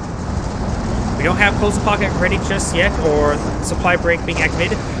 We don't have close the pocket ready just yet, or supply break being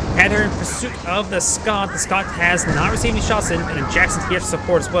activated. Panther in pursuit of the Scot. The Scot has not received any shots in, and Jackson's here to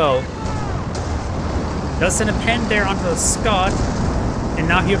support as well. Does send a pen there onto the Scot, and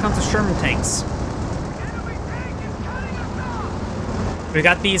now here comes the Sherman tanks. We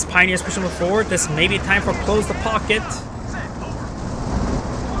got these Pioneers pushing forward. This may be time for close the pocket.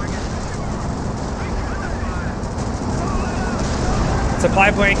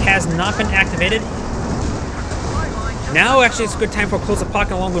 Supply break has not been activated. Now actually it's a good time for close the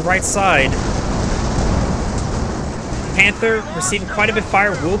pocket along the right side. Panther receiving quite a bit of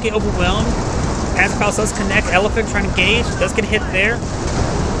fire, will get overwhelmed. Panther Palace does connect. Elephant trying to engage, does get hit there.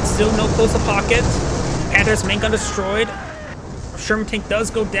 Still no close the pocket. Panther's main gun destroyed. Sherman tank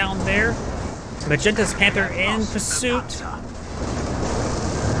does go down there. Magenta's Panther in pursuit.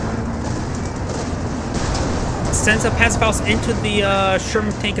 Sends a Panzer Faust into the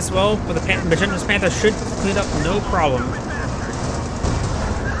Sherman tank as well, but the Magenta's Panther should clean up no problem.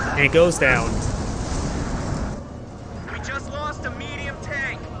 And it goes down. We just lost a medium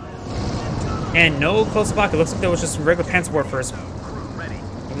tank. And no close pocket. Looks like there was just some regular Panzer warfare.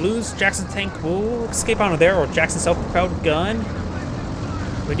 Lose Jackson's tank will escape out of there, or Jackson's self-propelled gun.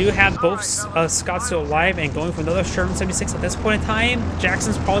 We do have both Scots still alive and going for another Sherman 76 at this point in time.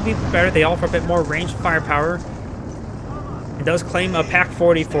 Jackson's probably better. They offer a bit more range and firepower. It does claim a Pack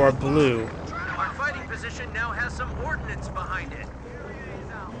 40 for blue. Our fighting position now has some ordnance behind it.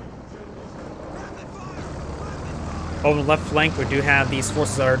 Over the left flank, we do have these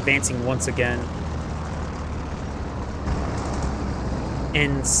forces that are advancing once again.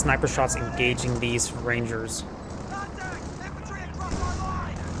 And sniper shots engaging these Rangers.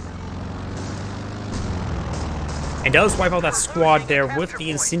 And does wipe out that squad there with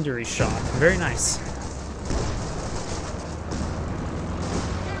the incendiary shot. Very nice.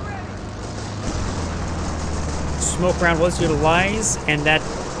 Smoke round was utilized, and that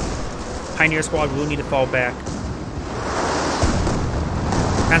Pioneer squad will need to fall back.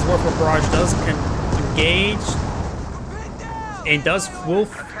 As Warfare Barrage does engage, and does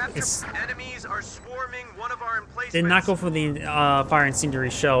Wolf. Enemies are swarming one of our emplacements. Did not go for the fire incendiary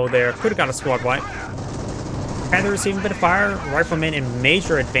shell there. Could have got a squad wipe. Panther receiving a bit of fire. Riflemen and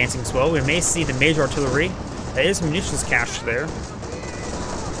Major advancing as well. We may see the Major artillery. There is munitions cache there.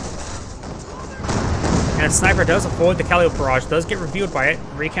 And a sniper does avoid the Calio Barrage. Does get revealed by it.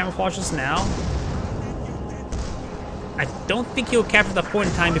 Recamouflages now. I don't think he'll capture the point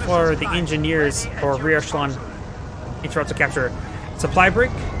in time before the engineers or rear echelon interrupts the capture. Supply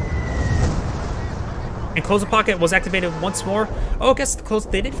break. And close the pocket was activated once more. Oh, I guess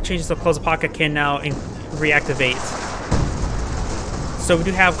they did change so close the pocket can now reactivate. So we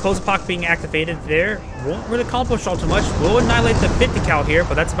do have close the pocket being activated there. Won't really accomplish all too much. We'll annihilate the 50 cal here,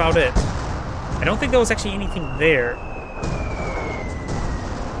 but that's about it. I don't think there was actually anything there.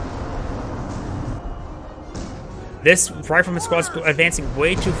 This rifleman squad is advancing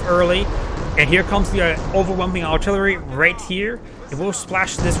way too early. And here comes the overwhelming artillery right here. It will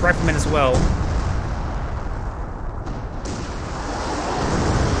splash this rifleman as well.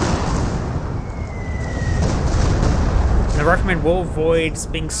 The rifleman will avoid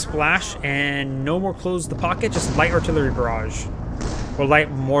being splashed, and no more close the pocket, just light artillery barrage. Or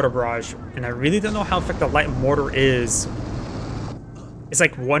light mortar barrage. And I really don't know how effective light mortar is. It's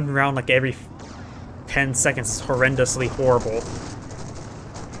like one round like every 10 seconds. It's horrendously horrible.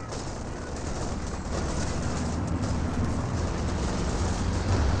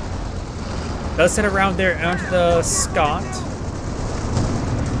 Does set around there onto the Scott.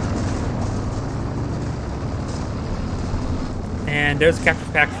 And there's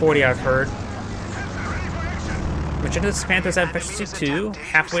Capture Pack 40, I've heard. Magenda's Panthers at Efficiency 2,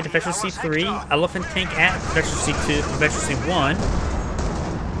 halfway to Efficiency 3, Elephant Tank at Efficiency 2, Efficiency 1,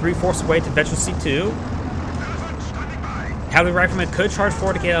 3/4 away to Efficiency 2. Cavalry Rifleman could charge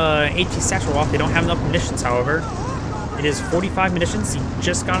forward to get AT Satchel off. They don't have enough munitions, however. It is 45 munitions. He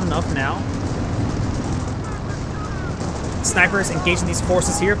just got enough now. Snipers engaging these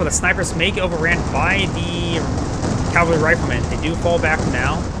forces here, but the snipers may get overran by the Cavalry Riflemen. They do fall back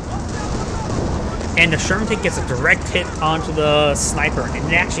now. And the Sherman tank gets a direct hit onto the sniper.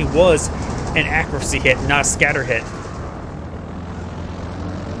 And it actually was an accuracy hit, not a scatter hit.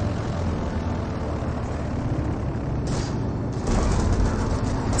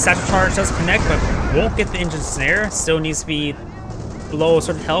 Satchel charge does connect, but won't get the engine snare. Still needs to be below a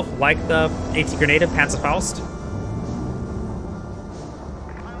certain health, like the AT Grenade and Panzerfaust.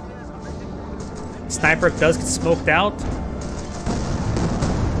 Sniper does get smoked out.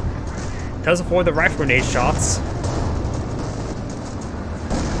 Does avoid the rifle grenade shots.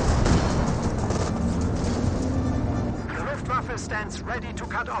 The Luftwaffe stands ready to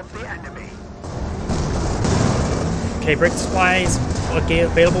cut off the enemy. Okay, break supplies. Okay,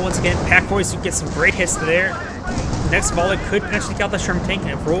 available once again. Pack boys get some great hits there. Next volley could potentially take out the Sherman tank.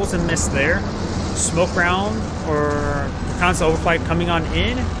 It rolls and miss there. Smoke round or console overflight coming on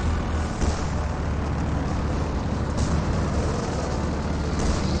in.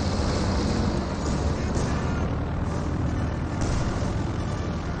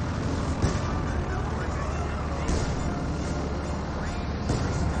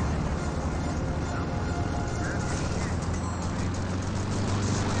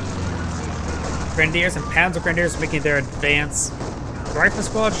 Grenadiers and Panzer Grenadiers making their advance. The Rifle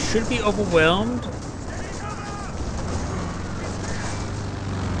Squad should be overwhelmed.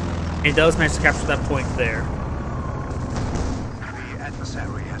 It does manage to capture that point there. The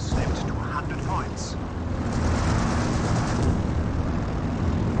adversary has slipped to 100 points.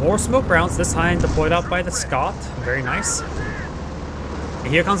 More smoke rounds, this time deployed out by the Scott. Very nice. And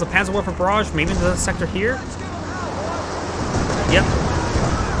here comes the Panzer Warfare Barrage, maybe into the sector here. Yep.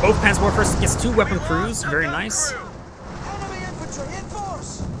 Both Panzer Warfare gets 2 weapon crews. Very nice.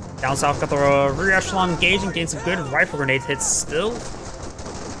 Down south, got the rear echelon engaging, getting some good rifle grenade hits still.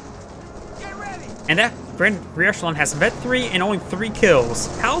 And that rear echelon has Vet 3 and only 3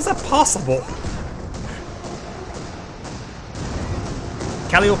 kills. How is that possible?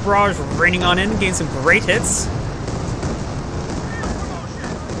 Calliope Barrage raining on in, getting some great hits.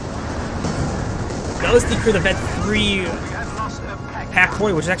 Does decrease the Vet 3 Pack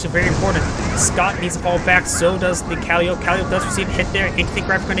 40, which is actually very important. Scott needs to fall back, so does the Calliope. Calliope does receive a hit there. Anti-tank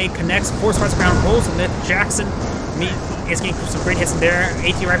rifle grenade connects, force fires ground, rolls the myth. Jackson is getting some great hits in there.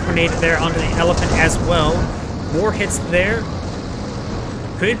 AT rifle grenade there onto the Elephant as well. More hits there.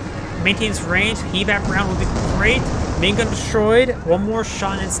 Could maintain its range. Evac round would be great. Main gun destroyed. One more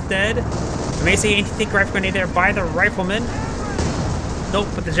shot instead. I may say anti-tank rifle grenade there by the rifleman. Nope,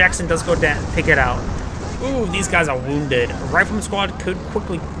 but the Jackson does go down, take it out. Ooh, these guys are wounded. Rifleman squad could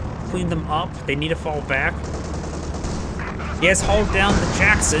quickly clean them up. They need to fall back. He has hauled down the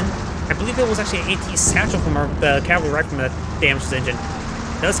Jackson. I believe it was actually an AT satchel from the cavalry rifleman that damaged his engine.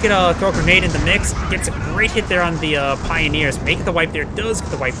 Does get a throw grenade in the mix. Gets a great hit there on the Pioneers. Make the wipe there. Does get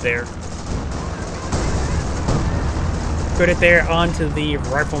the wipe there. Good hit there onto the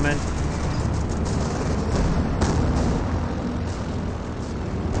rifleman.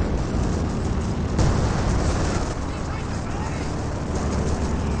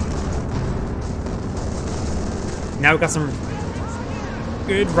 Now we've got some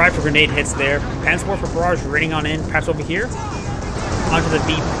good rifle grenade hits there. Panzer Warfare Barrage raining on in, perhaps over here. Onto the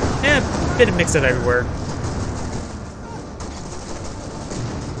beep. A bit of mix of everywhere.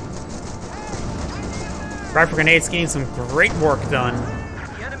 Rifle grenades getting some great work done.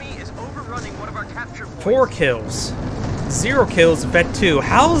 The enemy is overrunning one of our capture points. 4 kills. 0 kills, Vet 2.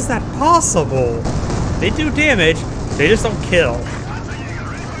 How is that possible? They do damage, they just don't kill.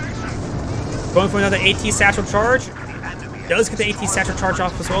 Going for another AT satchel charge. Does get the AT satchel charge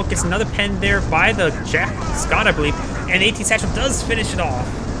off as well. Gets another pen there by the Scott, I believe. And AT satchel does finish it off.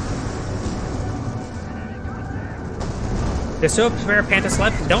 There's still a pair of Panthers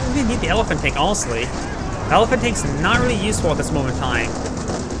left. Don't really need the Elephant tank, honestly. The Elephant tank's not really useful at this moment in time.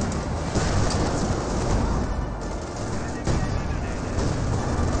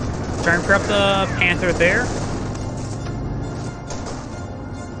 Try and prep the Panther there.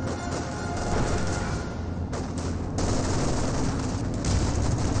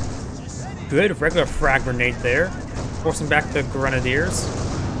 Good regular frag grenade there, forcing back the Grenadiers.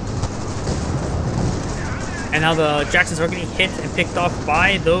 And now the Jacksons are getting hit and picked off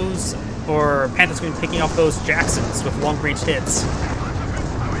by those, or Panthers are going to be picking off those Jacksons with long-range hits.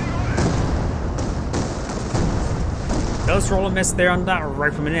 Does roll a miss there on that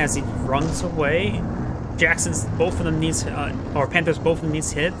rifleman as he runs away. Jacksons, both of them needs, or Panthers, both of them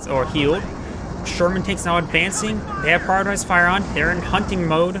needs hits or healed. Sherman tanks now advancing. They have prioritized fire on. They're in hunting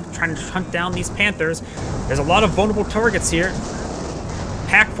mode, trying to hunt down these Panthers. There's a lot of vulnerable targets here.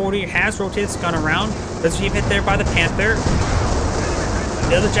 Pack 40 has rotated its gun around. Does receive hit there by the Panther.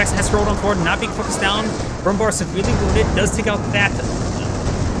 The other Jackson has rolled on forward, not being focused down. Brumbar severely wounded. Does take out that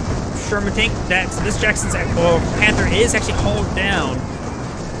Sherman tank. This Jackson's Panther is actually hauled down.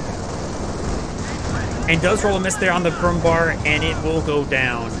 And does roll a miss there on the Brumbar, and it will go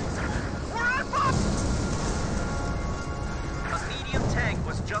down. A medium tank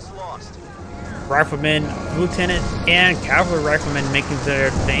was just lost. Riflemen, lieutenant, and cavalry riflemen making their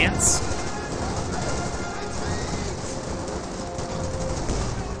advance.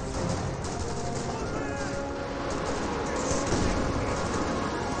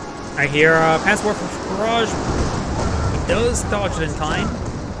 I hear Panzer from Barrage. He does dodge it in time.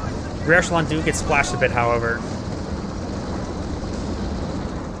 Rear echelon do get splashed a bit, however.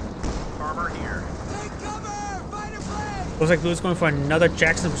 Armor here. Take cover! Find a flank! Looks like Blue's going for another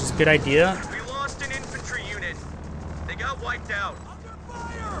Jackson, which is a good idea. We lost an infantry unit. They got wiped out. Under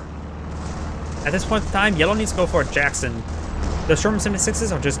fire! At this point in time, Yellow needs to go for a Jackson. The Sherman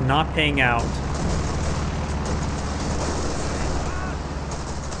 76s are just not paying out.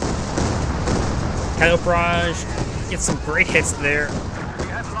 Barrage gets some great hits there. We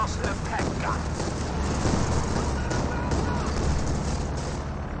have lost a pack gun.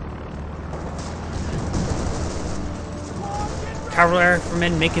 Cavalry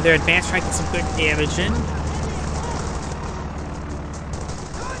riflemen making their advance, trying to get some good damage in.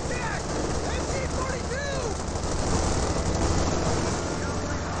 Contact!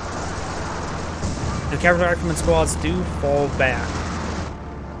 MG-42! The cavalry riflemen squads do fall back.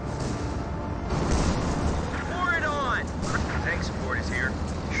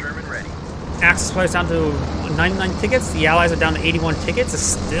 Axis players down to 99 tickets. The Allies are down to 81 tickets. It's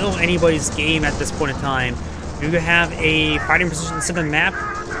still anybody's game at this point in time. You have a fighting position set on the map.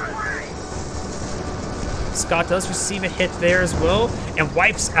 Scott does receive a hit there as well and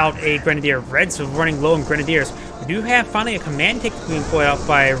wipes out a Grenadier. Red's running low on Grenadiers. We do have finally a command tank being put out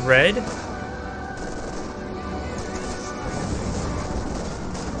by Red.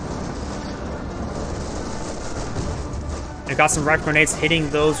 I got some rifle grenades hitting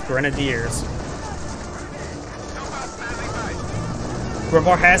those Grenadiers.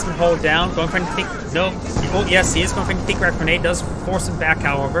 Brumbar has been held down. Going for him to take. No. Oh, yes, he is going for him to take rifle grenade. Does force him back,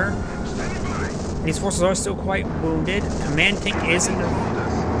 however. These forces are still quite wounded. Command tank is in the.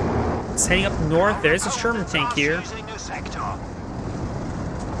 It's heading up north. There is a Sherman tank here.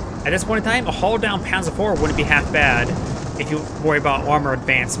 At this point in time, a haul down Panzer IV wouldn't be half bad if you worry about armor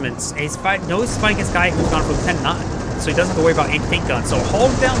advancements. And he's fighting against a guy who's gone for lieutenant, not. So he doesn't have to worry about any tank guns. So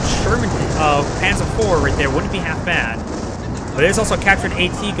hold down Sherman Panzer IV right there wouldn't be half bad. But there's also a captured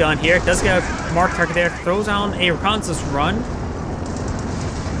AT gun here. It does get a marked target there. Throws on a reconnaissance run.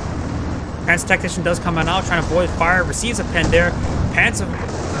 Panzer Tactician does come out trying to avoid fire. Receives a pen there. Panzer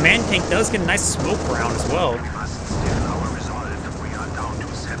Man tank does get a nice smoke round as well.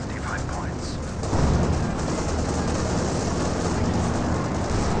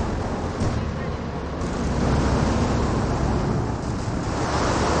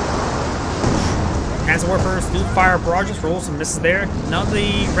 Panzer Warfighters do fire barrages, rolls and misses there. None of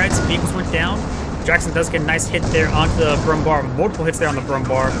the Reds' vehicles went down. Jackson does get a nice hit there onto the Brumbar. Multiple hits there on the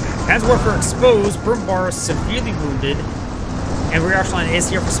Brumbar. Panzer Warfare exposed. Brumbar severely wounded. And rear echelon is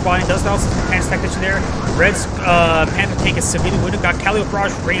here for spotting. Does also some Panzer Tactician there. Red's Panther tank is severely wounded. Got Callio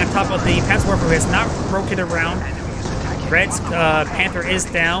Barrage right on top of the Panzer Warfare who has not rotated around. Red's Panther is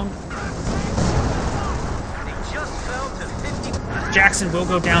down. Jackson will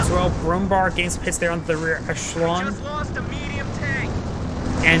go down as well. Brumbar gains some hits there on the rear echelon. Just lost a medium tank.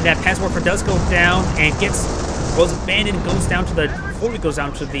 And that Panzer Warfare does go down and was abandoned and goes down to the fully goes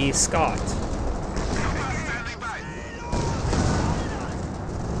down to the Scott.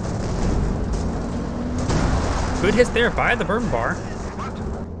 Good hits there by the Brumbar.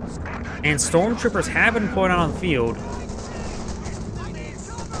 And stormtroopers have been put on the field.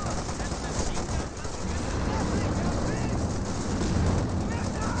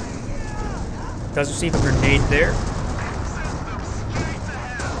 Does receive a grenade there.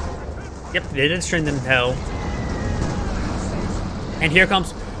 Yep, they did send them to hell. And here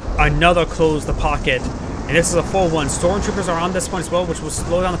comes Another close the pocket. And this is a full one. Stormtroopers are on this point as well, which will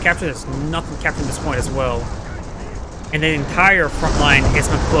slow down the capture. There's nothing capturing this point as well. And the entire front line has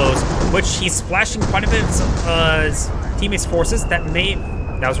been closed, which he's splashing quite a bit of his teammates' forces. That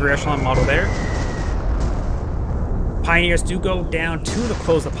was a rear echelon model there. Pioneers do go down to the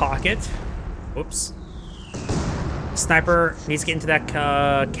close the pocket. Whoops. Sniper needs to get into that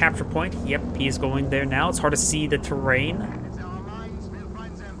capture point. Yep, he's going there now. It's hard to see the terrain.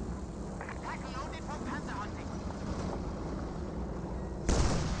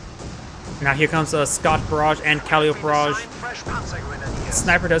 Now here comes a Scott barrage and Calliope barrage.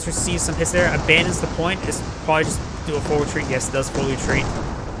 Sniper does receive some hits there, abandons the point. It's probably just do a full retreat. Yes, it does full retreat.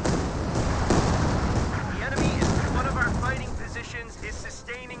 The enemy is in one of our fighting positions is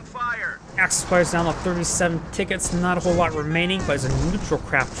sustaining fire. Axis players down to 37 tickets. Not a whole lot remaining, but it's a neutral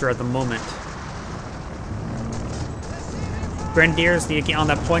capture at the moment. Grenadiers need to get on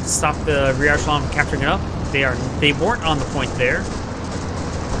that point to stop the rear echelon from capturing it up. They weren't on the point there.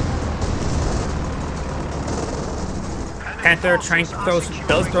 Panther trying to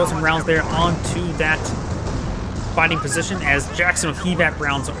does throw some rounds there onto that fighting position as Jackson with HEVAC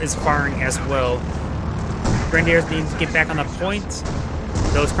rounds is firing as well. Grenadiers need to get back on that point.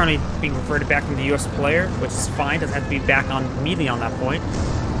 Those currently being reverted back from the US player, which is fine, doesn't have to be back on immediately on that point.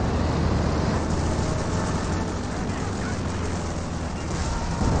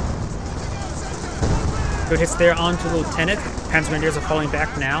 Good hits there onto the Lieutenant. Panzer Grenadiers are falling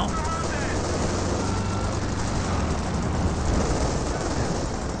back now.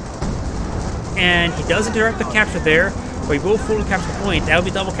 And he does interrupt the capture there, but he will fully capture the point. That will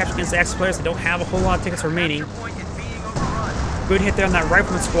be double capture against the Axis players. They don't have a whole lot of tickets remaining. Good hit there on that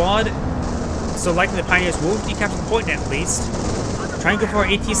Rifleman squad. So likely the Pioneers will decapture the point at least. Trying to go for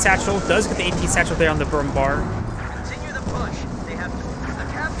an AT satchel. Does get the AT satchel there on the Brumbar.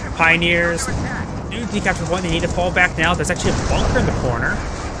 Pioneers do decapture the point. They need to fall back now. There's actually a bunker in the corner.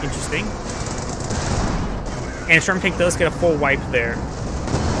 Interesting. And Sherman Tank does get a full wipe there.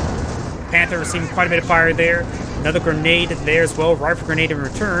 Panther receiving quite a bit of fire there. Another grenade there as well. Rifle grenade in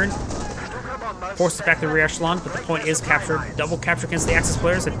return. Forces back the rear echelon, but the point is captured. Double capture against the Axis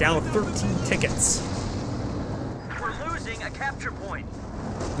players at down with 13 tickets. We're losing a capture point.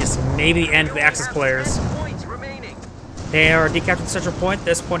 Yes, maybe the end of the Axis players. They are decaptured the central point.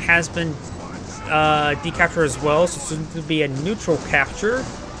 This point has been decaptured as well, so it's going to be a neutral capture.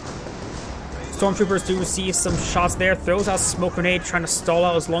 Stormtroopers do receive some shots there. Throws out smoke grenade, trying to stall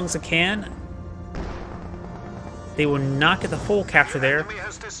out as long as it can. They will not get the full capture there.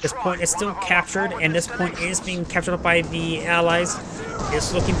 This point is still captured, and this point is being captured up by the Allies.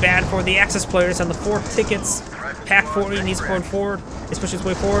 It's looking bad for the Axis players on the 4 tickets. Pack 40 needs to go forward. He's pushing his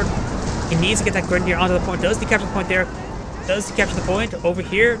way forward. He needs to get that Grenadier onto the point. Does decapture the point there. Does decapture the point. Over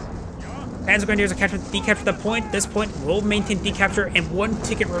here, Panzer Grenadiers are decaptured the point. This point will maintain decapture, and 1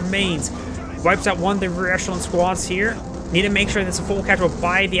 ticket remains. Wipes out one of the rear echelon squads here. Need to make sure that's a full capture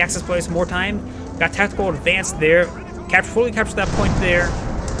by the Axis players more time. Got tactical advance there. Fully captured that point there.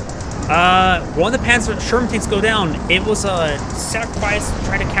 One of the Panzer Sherman tanks go down. It was a sacrifice to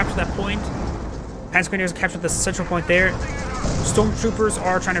try to capture that point. Panzer Grenadiers captured the central point there. Stormtroopers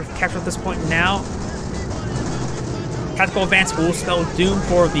are trying to capture this point now. Tactical advance will spell doom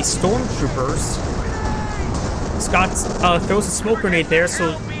for the Stormtroopers. Scott throws a smoke grenade there,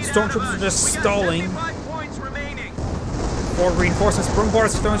 so Stormtroopers are just stalling for reinforcements. Brumbar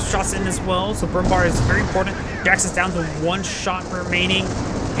is throwing shots in as well, so Brumbar is very important. Jackson's down to 1 shot remaining.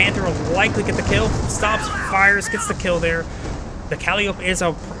 Panther will likely get the kill. Stops, fires, gets the kill there. The Calliope is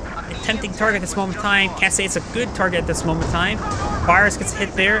a tempting target at this moment in time. Can't say it's a good target at this moment in time. Fires gets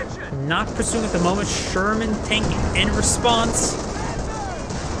hit there. Not pursuing at the moment. Sherman tank in response.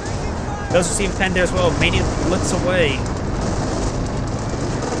 Does receive a pen there as well. Mania blitz away.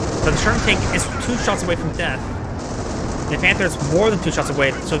 But the Sherman tank is 2 shots away from death. The Panther is more than 2 shots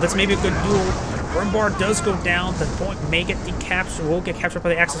away, so this may be a good duel. Brumbar does go down. The point may get decaptured. Will get captured by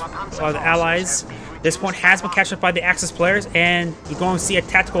the Axis, the Allies. This point has been captured by the Axis players, and you're going to see a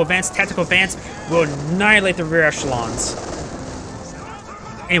tactical advance. Tactical advance will annihilate the rear echelons.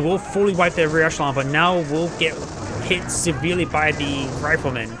 And will fully wipe the rear echelon, but now will get hit severely by the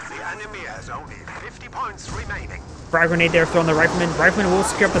riflemen. The enemy has only 50 points remaining. Frag grenade there thrown the rifleman. Rifleman will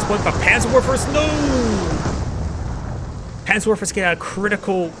secure up this point, but Panzerwerfers, no! Panzerwerfers get a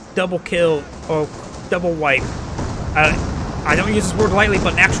critical double kill or double wipe. I don't use this word lightly,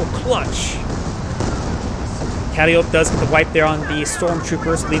 but an actual clutch. Calliope does get the wipe there on the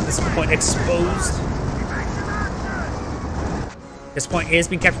Stormtroopers, leave this point exposed. This point is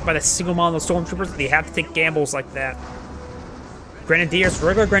being captured by the single model Stormtroopers. They have to take gambles like that. Grenadiers,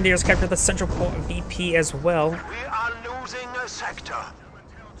 regular Grenadiers capture the central point of VP as well. We are losing a sector.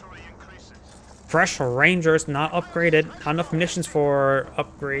 Fresh Rangers not upgraded. Not enough munitions for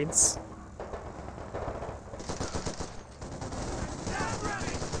upgrades.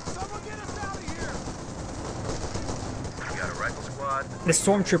 Someone get us out of here! We got a rifle squad. The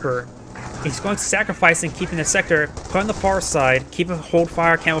Stormtrooper, he's going to sacrifice in keeping the sector, put on the far side, keep a hold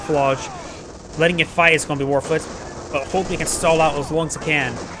fire camouflage. Letting it fight is going to be worthless, but hopefully he can stall out as long as he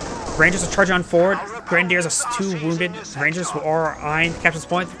can. Rangers are charging on forward. Grenadiers are 2 wounded. Rangers are eyeing the captain's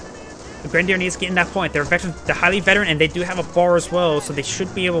point. The Grenadier needs to get in that point. They're highly veteran, and they do have a bar as well, so they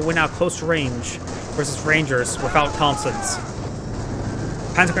should be able to win out close range versus Rangers without Thompsons.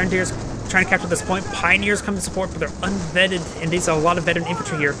 Panzer Grenadiers trying to capture this point. Pioneers come to support, but they're unvetted, and there's a lot of veteran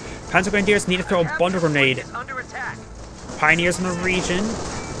infantry here. Panzer Grenadiers need to throw a bundle grenade. Is under attack. Pioneers in the region.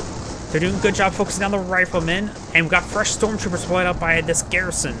 They're doing a good job focusing on the riflemen, and we've got fresh stormtroopers deployed out by this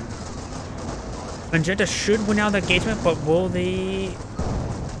garrison. Magenta should win out the engagement, but will the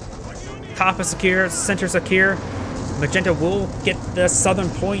top is secure, center secure. Magenta will get the southern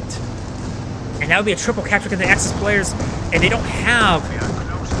point, and that would be a triple capture to the Axis players, and they don't have. We are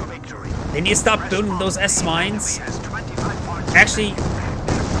close to victory. They need to stop building those S mines. Has 25 points. Actually,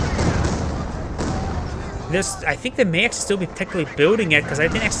 I think they may actually still be technically building it because I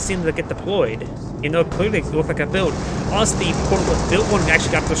didn't actually see them get deployed. Even though it clearly looked like a build. Honestly, the quote-unquote built one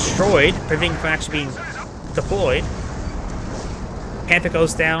actually got destroyed, preventing from actually being deployed. Panther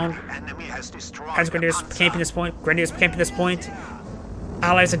goes down. Enemy has destroyed Panzer Grenadiers the camping this point. Grenadiers camping this point.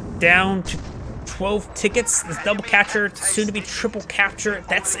 Allies are down to 12 tickets. This double capture, soon to be triple capture.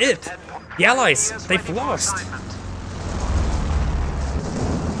 That's it. The Allies, they've lost.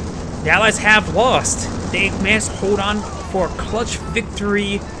 The Allies have lost. They managed to hold on for a clutch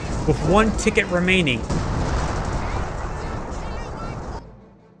victory with 1 ticket remaining.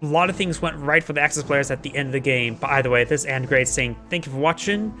 A lot of things went right for the Axis players at the end of the game. But either way, this is Andgrade saying thank you for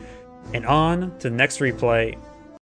watching, and on to the next replay.